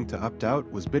using to opt out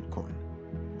was Bitcoin,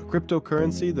 a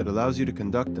cryptocurrency that allows you to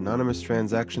conduct anonymous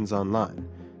transactions online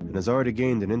and has already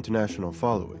gained an international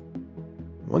following.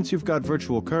 Once you've got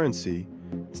virtual currency,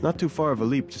 it's not too far of a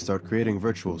leap to start creating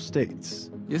virtual states.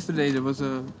 Yesterday there was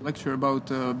a lecture about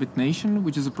BitNation,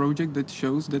 which is a project that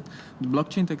shows that the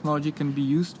blockchain technology can be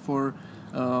used for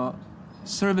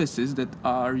services that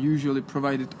are usually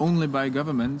provided only by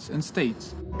governments and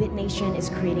states. BitNation is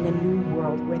creating a new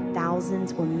world where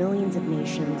thousands or millions of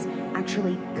nations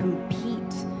actually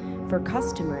compete for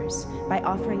customers by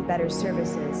offering better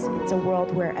services. It's a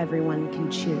world where everyone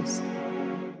can choose.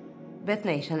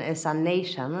 BitNation is a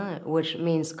nation, which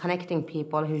means connecting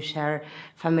people who share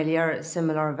familiar,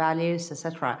 similar values,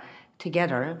 etc.,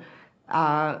 together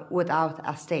without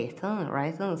a state,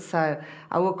 right? So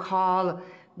I would call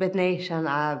BitNation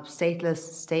a stateless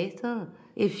state.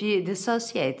 If you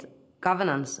dissociate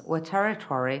governance with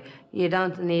territory, you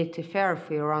don't need to fear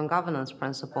for your own governance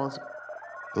principles.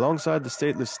 Alongside the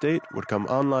stateless state would come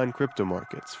online crypto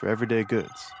markets for everyday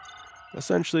goods.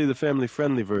 Essentially the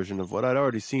family-friendly version of what I'd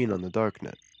already seen on the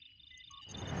darknet.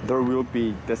 There will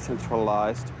be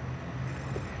decentralized,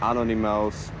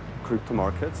 anonymous crypto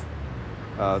markets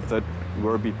that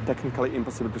will be technically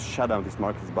impossible to shut down these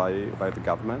markets by the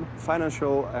government.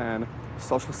 Financial and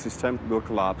social system will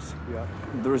collapse. Yeah.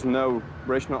 There is no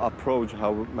rational approach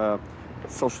how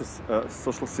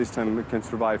social system can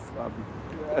survive,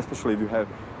 especially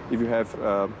if you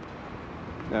have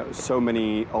so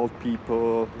many old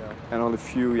people and only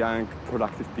few young,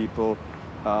 productive people.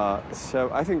 So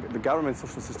I think the government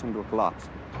social system will collapse.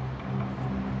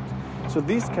 So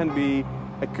this can be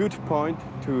a good point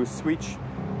to switch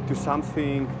to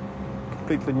something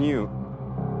completely new.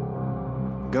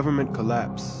 Government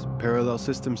collapse, parallel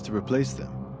systems to replace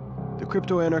them. The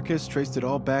crypto-anarchists traced it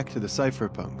all back to the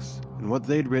cypherpunks and what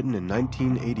they'd written in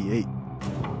 1988.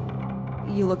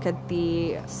 You look at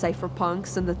the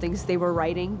cypherpunks and the things they were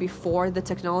writing before the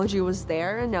technology was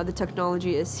there, and now the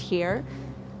technology is here.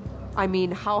 I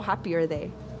mean, how happy are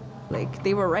they? Like,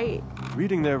 they were right.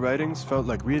 Reading their writings felt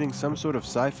like reading some sort of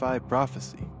sci-fi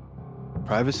prophecy.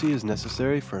 Privacy is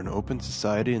necessary for an open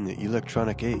society in the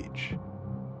electronic age.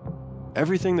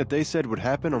 Everything that they said would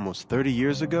happen almost 30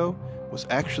 years ago was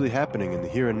actually happening in the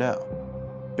here and now.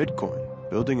 Bitcoin,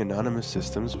 building anonymous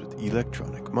systems with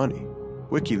electronic money.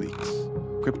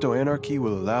 WikiLeaks. Crypto-anarchy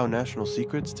will allow national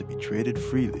secrets to be traded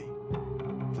freely.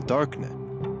 The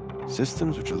darknet.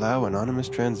 Systems which allow anonymous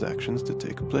transactions to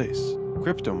take place.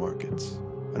 Crypto markets.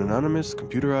 An anonymous,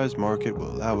 computerized market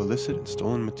will allow illicit and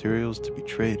stolen materials to be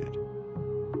traded.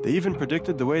 They even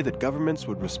predicted the way that governments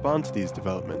would respond to these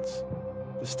developments.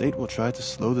 The state will try to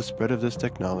slow the spread of this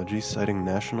technology, citing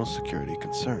national security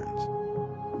concerns.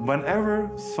 Whenever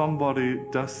somebody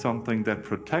does something that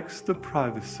protects the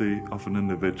privacy of an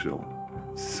individual,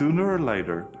 sooner or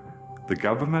later, the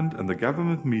government and the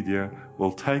government media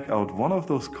will take out one of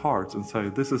those cards and say,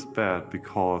 this is bad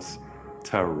because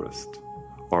terrorist,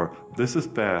 or this is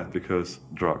bad because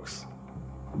drugs.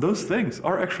 Those things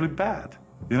are actually bad.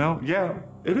 You know, yeah,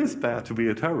 it is bad to be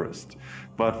a terrorist,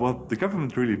 but what the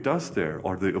government really does there,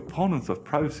 or the opponents of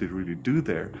privacy really do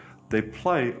there, they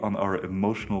play on our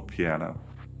emotional piano.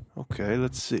 Okay,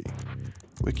 let's see.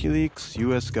 WikiLeaks,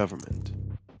 U.S. government.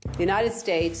 The United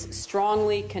States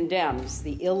strongly condemns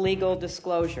the illegal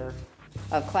disclosure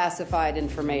of classified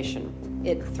information.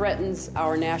 It threatens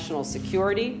our national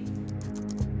security.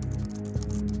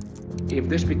 If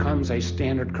this becomes a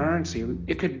standard currency,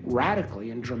 it could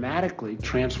radically and dramatically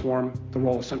transform the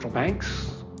role of central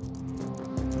banks.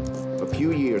 A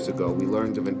few years ago, we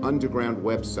learned of an underground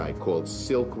website called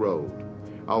Silk Road.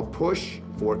 Our push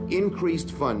for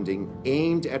increased funding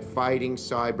aimed at fighting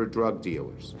cyber drug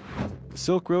dealers. The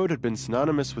Silk Road had been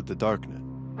synonymous with the darknet.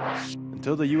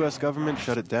 Until the U.S. government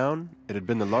shut it down, it had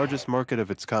been the largest market of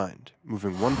its kind,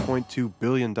 moving $1.2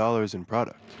 billion in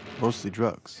product, mostly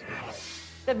drugs.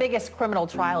 The biggest criminal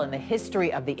trial in the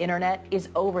history of the internet is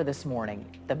over this morning.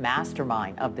 The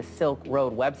mastermind of the Silk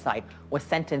Road website was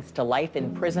sentenced to life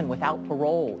in prison without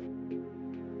parole.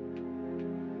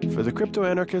 For the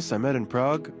crypto-anarchists I met in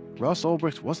Prague, Ross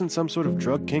Ulbricht wasn't some sort of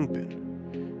drug kingpin.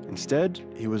 Instead,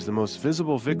 he was the most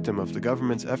visible victim of the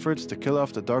government's efforts to kill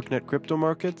off the darknet crypto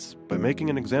markets by making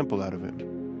an example out of him.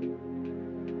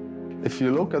 If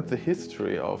you look at the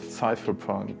history of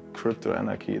cypherpunk crypto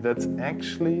anarchy, that's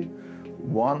actually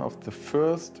one of the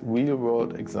first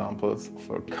real-world examples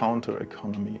of a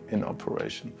counter-economy in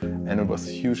operation, and it was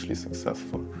hugely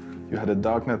successful. You had a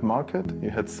darknet market,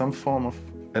 you had some form of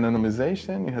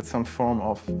anonymization, you had some form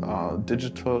of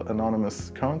digital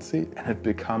anonymous currency, and it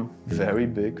became very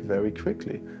big very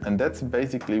quickly. And that's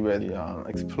basically where the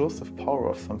explosive power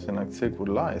of something like Silk Road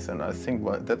lies, and I think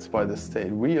that's why the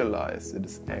state realized it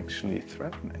is actually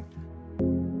threatening.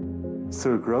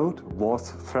 Silk Road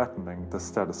was threatening the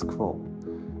status quo.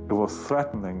 It was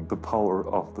threatening the power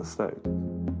of the state.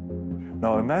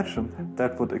 Now imagine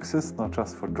that would exist not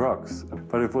just for drugs,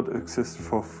 but it would exist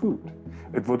for food.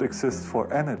 It would exist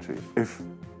for energy. If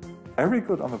every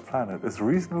good on the planet is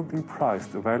reasonably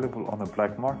priced, available on the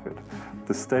black market,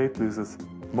 the state loses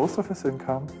most of his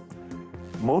income,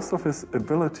 most of his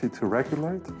ability to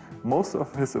regulate, most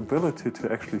of his ability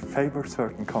to actually favor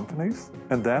certain companies,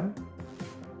 and then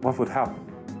what would happen?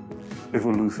 It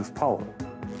will lose its power.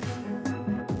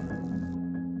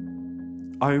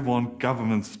 I want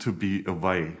governments to be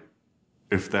away,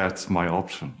 if that's my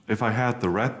option. If I had the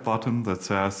red button that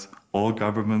says all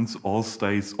governments, all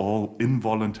states, all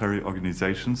involuntary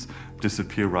organizations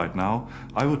disappear right now,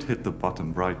 I would hit the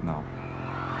button right now.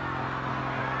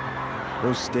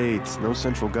 No states, no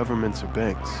central governments or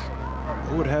banks.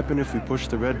 What would happen if we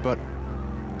pushed the red button?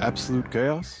 Absolute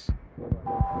chaos?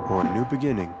 Or a new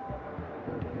beginning?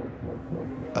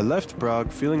 I left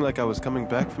Prague feeling like I was coming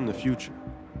back from the future.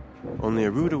 Only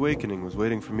a rude awakening was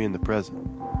waiting for me in the present.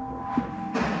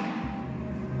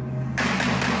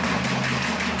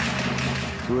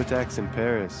 Two attacks in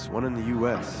Paris, one in the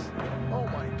US. Oh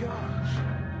my gosh.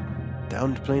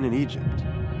 Downed plane in Egypt.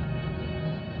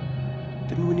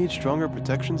 Didn't we need stronger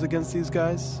protections against these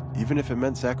guys, even if it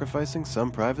meant sacrificing some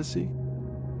privacy?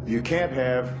 You can't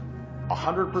have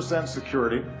 100%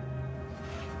 security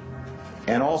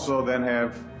and also then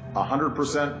have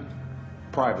 100%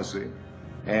 privacy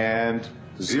and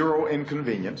zero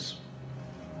inconvenience.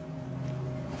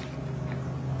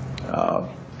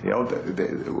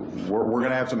 We're going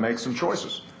to have to make some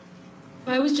choices.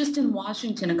 I was just in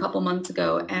Washington a couple months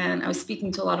ago, and I was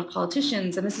speaking to a lot of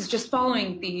politicians, and this is just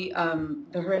following the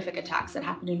horrific attacks that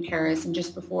happened in Paris and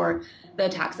just before the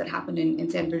attacks that happened in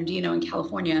San Bernardino in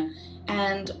California.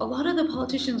 And a lot of the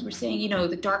politicians were saying, you know,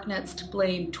 the darknet's to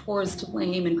blame, Tor's to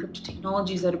blame, and crypto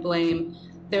technologies are to blame.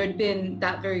 There had been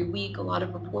that very week a lot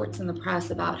of reports in the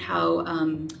press about how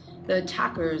the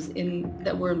attackers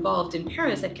that were involved in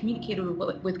Paris had communicated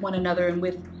with one another and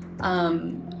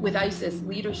with ISIS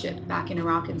leadership back in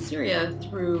Iraq and Syria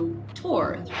through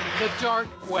Tor. The dark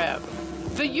web.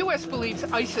 The U.S. believes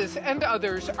ISIS and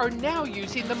others are now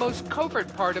using the most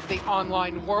covert part of the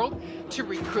online world to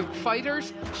recruit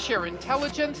fighters, share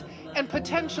intelligence, and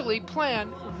potentially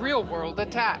plan real-world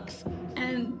attacks.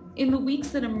 And in the weeks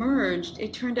that emerged,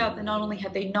 it turned out that not only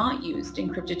had they not used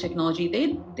encrypted technology,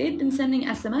 they'd been sending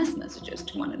SMS messages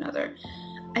to one another.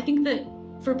 I think that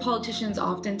for politicians,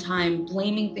 oftentimes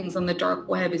blaming things on the dark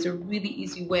web is a really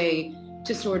easy way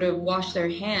to sort of wash their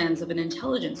hands of an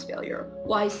intelligence failure.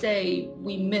 Why say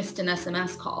we missed an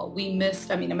SMS call?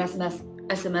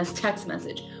 SMS text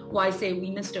message. Why say we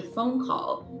missed a phone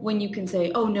call when you can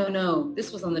say, oh, no,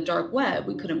 this was on the dark web.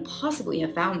 We couldn't possibly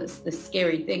have found this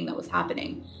scary thing that was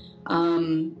happening.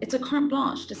 It's a carte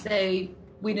blanche to say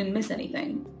we didn't miss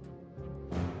anything.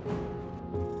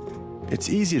 It's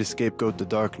easy to scapegoat the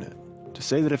darknet, to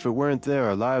say that if it weren't there,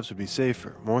 our lives would be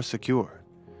safer, more secure.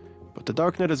 But the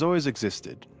darknet has always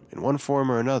existed, in one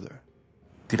form or another.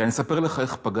 תראה, אני אספר לך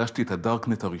איך פגשתי את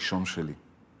הדארקנט הראשון שלי.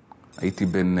 הייתי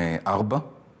בן 4,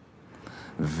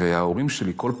 וההורים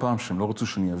שלי כל פעם שהם לא רצו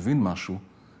שאני אבין משהו,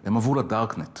 הם עברו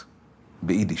לדארקנט,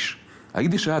 ביידיש.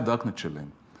 היידיש היה הדארקנט שלהם.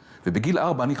 ובגיל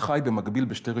 4 אני חי במקביל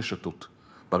בשתי רשתות.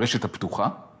 ברשת הפתוחה,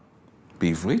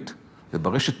 בעברית,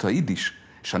 וברשת היידיש,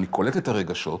 שאני קולט את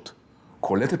הרגשות,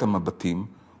 קולט את המבטים,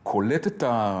 קולט את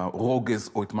הרוגז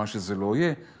או את מה שזה לא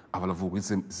יהיה, אבל עבורי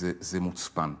זה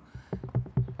מוצפן.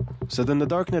 So then the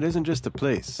darknet isn't just a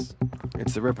place.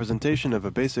 It's the representation of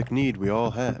a basic need we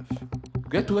all have.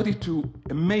 Get ready to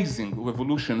amazing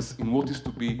revolutions in what is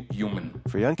to be human.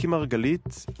 For Yanki Margalit,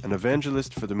 an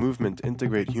evangelist for the movement to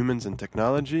integrate humans and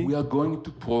technology, we are going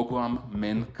to program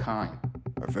mankind.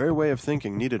 Our very way of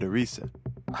thinking needed a reset.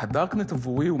 הדארקנט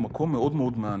עבורי הוא מקום מאוד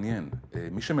מאוד מעניין.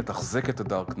 מי שמתחזק את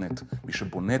הדארקנט, מי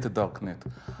שבונה את הדארקנט,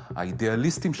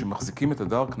 האידיאליסטים שמחזיקים את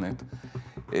הדארקנט,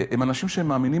 הם אנשים שהם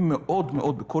מאמינים מאוד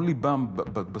מאוד בכל ליבם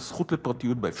בזכות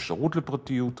לפרטיות, באפשרות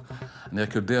לפרטיות. אני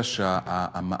רק יודע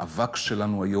שהמאבק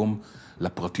שלנו היום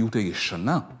לפרטיות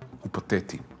הישנה הוא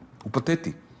פתטי. הוא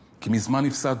פתטי, כי מזמן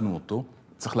הפסדנו אותו,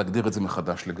 צריך להגדיר את זה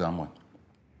מחדש לגמרי.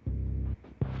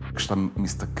 כשאתה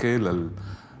מסתכל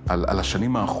על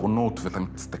השנים האחרונות, ואתה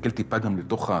מסתכל טיפה גם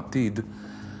לתוך העתיד,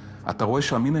 אתה רואה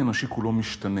שהמין האנושי כולו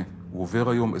משתנה. הוא עובר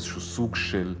היום איזשהו סוג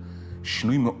של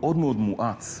שינוי מאוד מאוד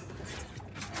מואץ.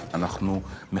 אנחנו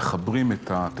מחברים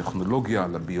את הטכנולוגיה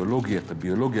לביולוגיה, את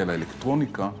הביולוגיה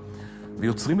לאלקטרוניקה,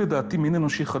 ויוצרים לדעתי מין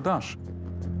אנושי חדש.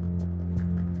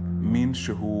 מין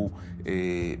שהוא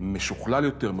משוכלל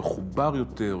יותר, מחובר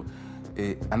יותר.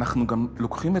 אנחנו גם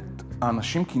לוקחים את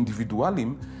האנשים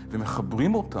כאינדיבידואלים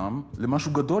ומחברים אותם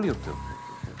למשהו גדול יותר.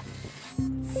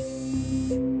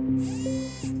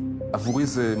 עבורי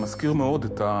זה מזכיר מאוד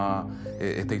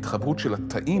את ההתחברות של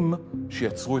התאים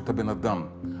שיצרו את הבן אדם.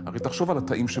 הרי תחשוב על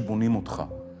התאים שבונים אותך.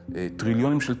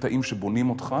 טריליונים של תאים שבונים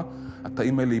אותך,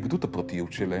 התאים האלה איבדו את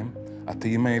הפרטיות שלהם,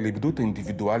 התאים האלה איבדו את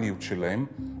האינדיבידואליות שלהם,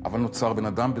 אבל נוצר בן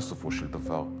אדם בסופו של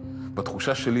דבר.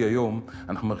 בתחושה שלי היום,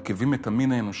 אנחנו מרכיבים את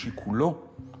המין האנושי כולו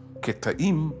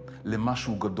כתאים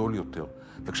למשהו גדול יותר.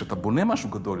 וכשאתה בונה משהו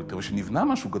גדול יותר, ושנבנה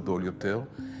משהו גדול יותר,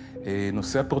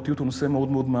 נושא הפרטיות הוא נושא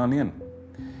מאוד מאוד מעניין.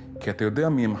 כי אתה יודע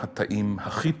מי הם התאים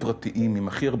הכי פרטיים, עם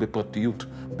הכי הרבה פרטיות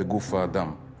בגוף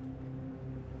האדם.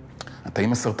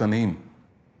 התאים הסרטניים.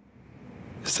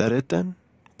 Is that it then?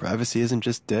 Privacy isn't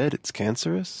just dead, it's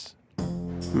cancerous?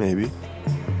 Maybe.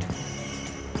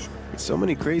 With so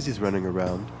many crazies running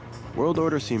around, world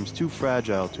order seems too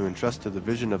fragile to entrust to the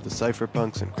vision of the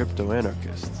cypherpunks and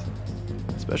crypto-anarchists,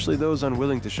 especially those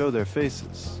unwilling to show their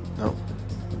faces. No.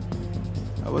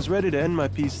 I was ready to end my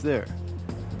piece there,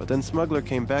 but then Smuggler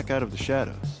came back out of the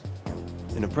shadows.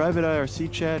 In a private IRC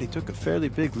chat, he took a fairly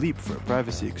big leap for a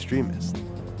privacy extremist.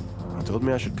 He told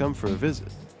me I should come for a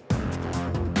visit.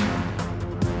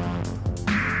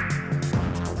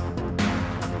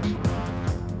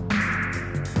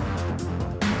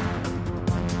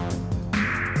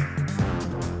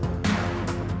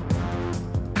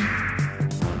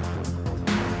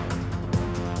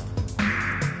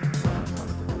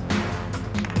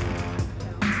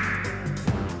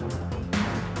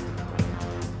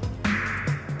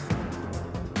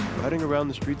 Riding around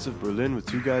the streets of Berlin with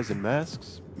two guys in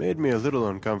masks made me a little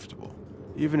uncomfortable,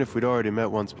 even if we'd already met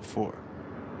once before.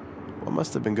 What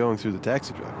must have been going through the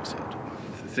taxi driver's head?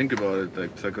 Think about it,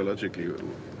 like psychologically,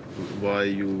 why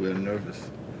you were nervous.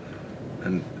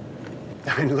 And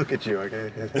I mean, look at you, okay?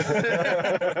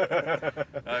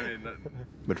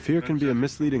 But fear can be a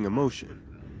misleading emotion.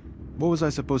 What was I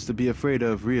supposed to be afraid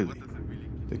of, really?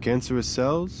 The cancerous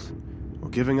cells? Or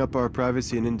giving up our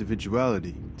privacy and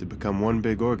individuality to become one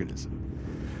big organism?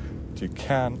 You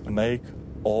can't make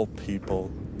all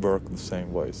people work the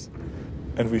same ways.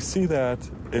 And we see that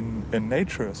in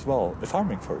nature as well.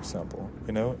 Farming, for example,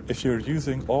 you know, if you're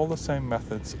using all the same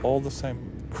methods, all the same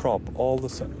crop, all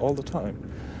the time,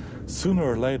 sooner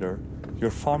or later, your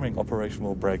farming operation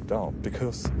will break down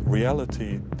because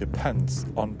reality depends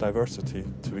on diversity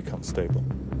to become stable.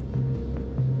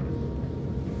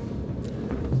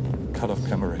 Cut off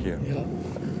camera here. Yeah.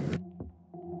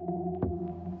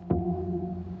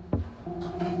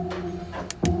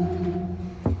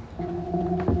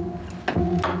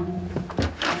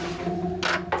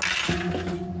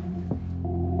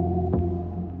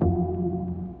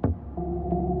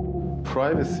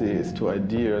 Privacy is to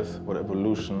ideas what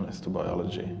evolution is to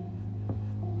biology.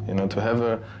 You know, to have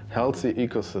a healthy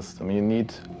ecosystem, you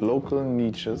need local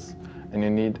niches and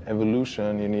you need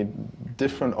evolution, you need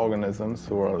different organisms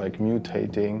who are like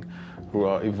mutating, who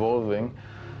are evolving,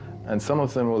 and some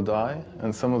of them will die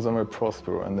and some of them will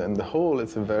prosper, and in the whole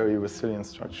it's a very resilient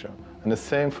structure. And the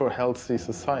same for healthy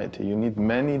society. You need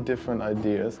many different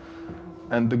ideas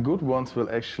and the good ones will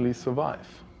actually survive.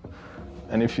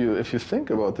 And if you think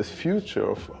about this future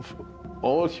of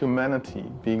all humanity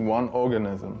being one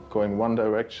organism, going one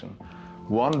direction,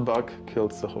 one bug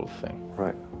kills the whole thing.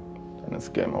 Right. And it's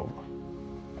game over.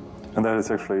 And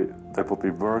that will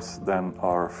be worse than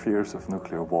our fears of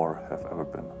nuclear war have ever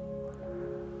been.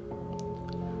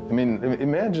 I mean,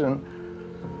 imagine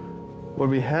what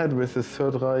we had with the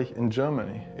Third Reich in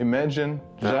Germany. Imagine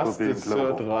just the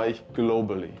Third Reich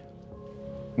globally.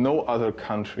 No other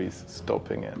countries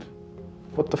stopping it.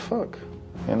 What the fuck,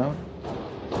 you know?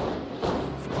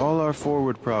 For all our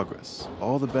forward progress,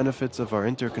 all the benefits of our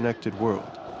interconnected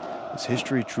world, is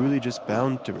history truly just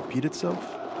bound to repeat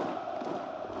itself?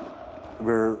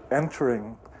 We're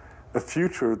entering a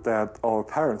future that our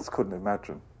parents couldn't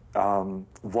imagine.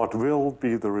 What will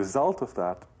be the result of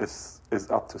that is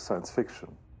up to science fiction.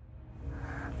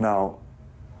 Now,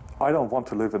 I don't want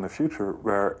to live in a future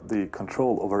where the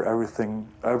control over everything,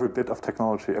 every bit of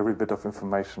technology, every bit of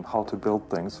information, how to build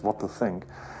things, what to think,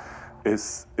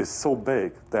 is so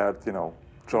big that, you know,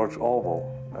 George Orwell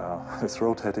is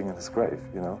rotating in his grave,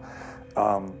 you know,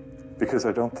 because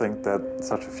I don't think that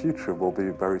such a future will be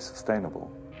very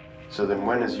sustainable. So then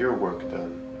when is your work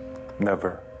done?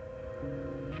 Never.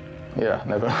 Yeah,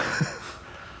 never.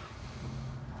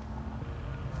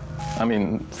 I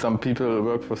mean, some people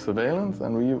work for surveillance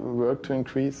and we work to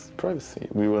increase privacy.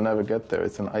 We will never get there.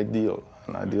 It's an ideal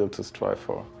to strive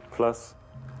for. Plus,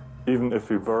 even if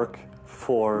we work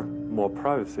for more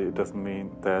privacy, it doesn't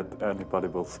mean that anybody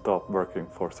will stop working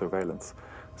for surveillance.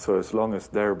 So as long as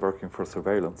they're working for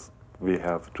surveillance, we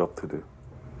have a job to do.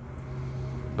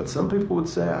 But some people would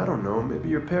say, I don't know, maybe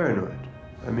you're paranoid.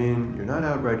 I mean, you're not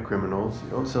outright criminals,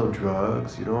 you don't sell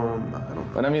drugs, I don't know.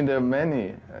 But I mean, there are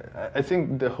many. I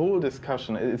think the whole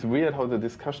discussion, it's weird how the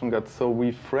discussion got so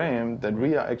reframed that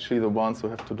we are actually the ones who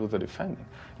have to do the defending.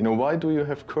 You know, why do you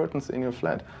have curtains in your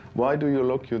flat? Why do you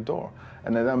lock your door?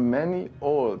 And there are many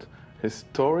old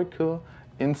historical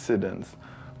incidents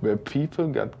where people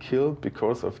got killed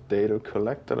because of data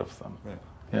collected of them. Yeah.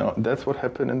 You know, that's what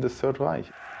happened in the Third Reich.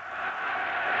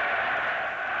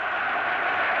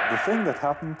 The thing that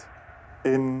happened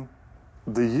in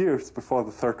the years before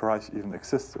the Third Reich even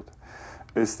existed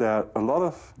is that a lot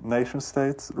of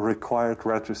nation-states required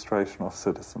registration of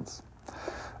citizens.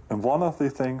 And one of the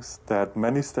things that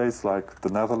many states like the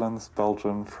Netherlands,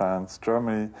 Belgium, France,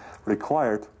 Germany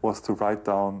required was to write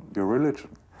down your religion.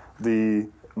 The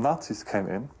Nazis came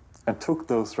in and took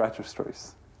those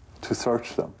registries to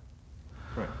search them.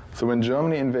 Right. So when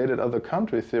Germany invaded other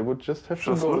countries, they would just have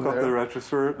to go look there, up the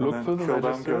register, look through the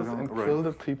registers and kill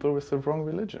the people with the wrong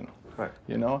religion. Right.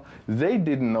 You know, they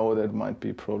didn't know that might be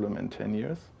a problem in 10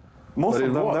 years. Most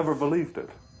of them never believed it.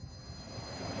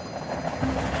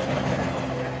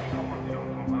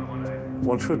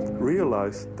 One should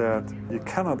realize that you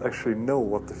cannot actually know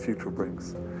what the future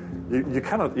brings. You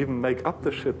cannot even make up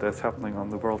the shit that's happening on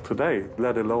the world today,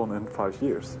 let alone in 5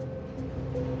 years.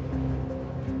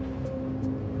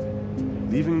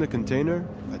 Leaving the container,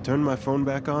 I turned my phone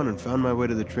back on and found my way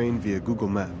to the train via Google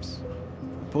Maps.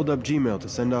 I pulled up Gmail to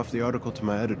send off the article to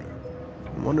my editor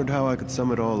and wondered how I could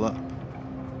sum it all up.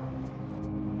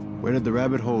 Where did the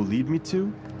rabbit hole lead me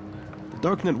to? The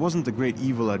darknet wasn't the great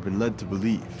evil I'd been led to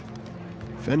believe.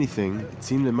 If anything, it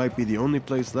seemed it might be the only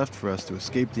place left for us to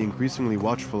escape the increasingly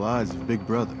watchful eyes of Big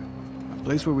Brother. A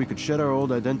place where we could shed our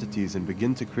old identities and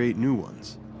begin to create new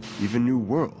ones, even new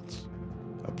worlds.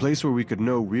 A place where we could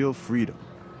know real freedom.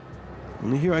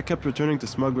 Only here I kept returning to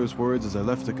Smuggler's words as I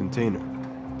left the container,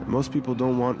 that most people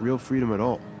don't want real freedom at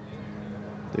all.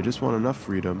 They just want enough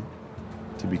freedom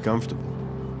to be comfortable.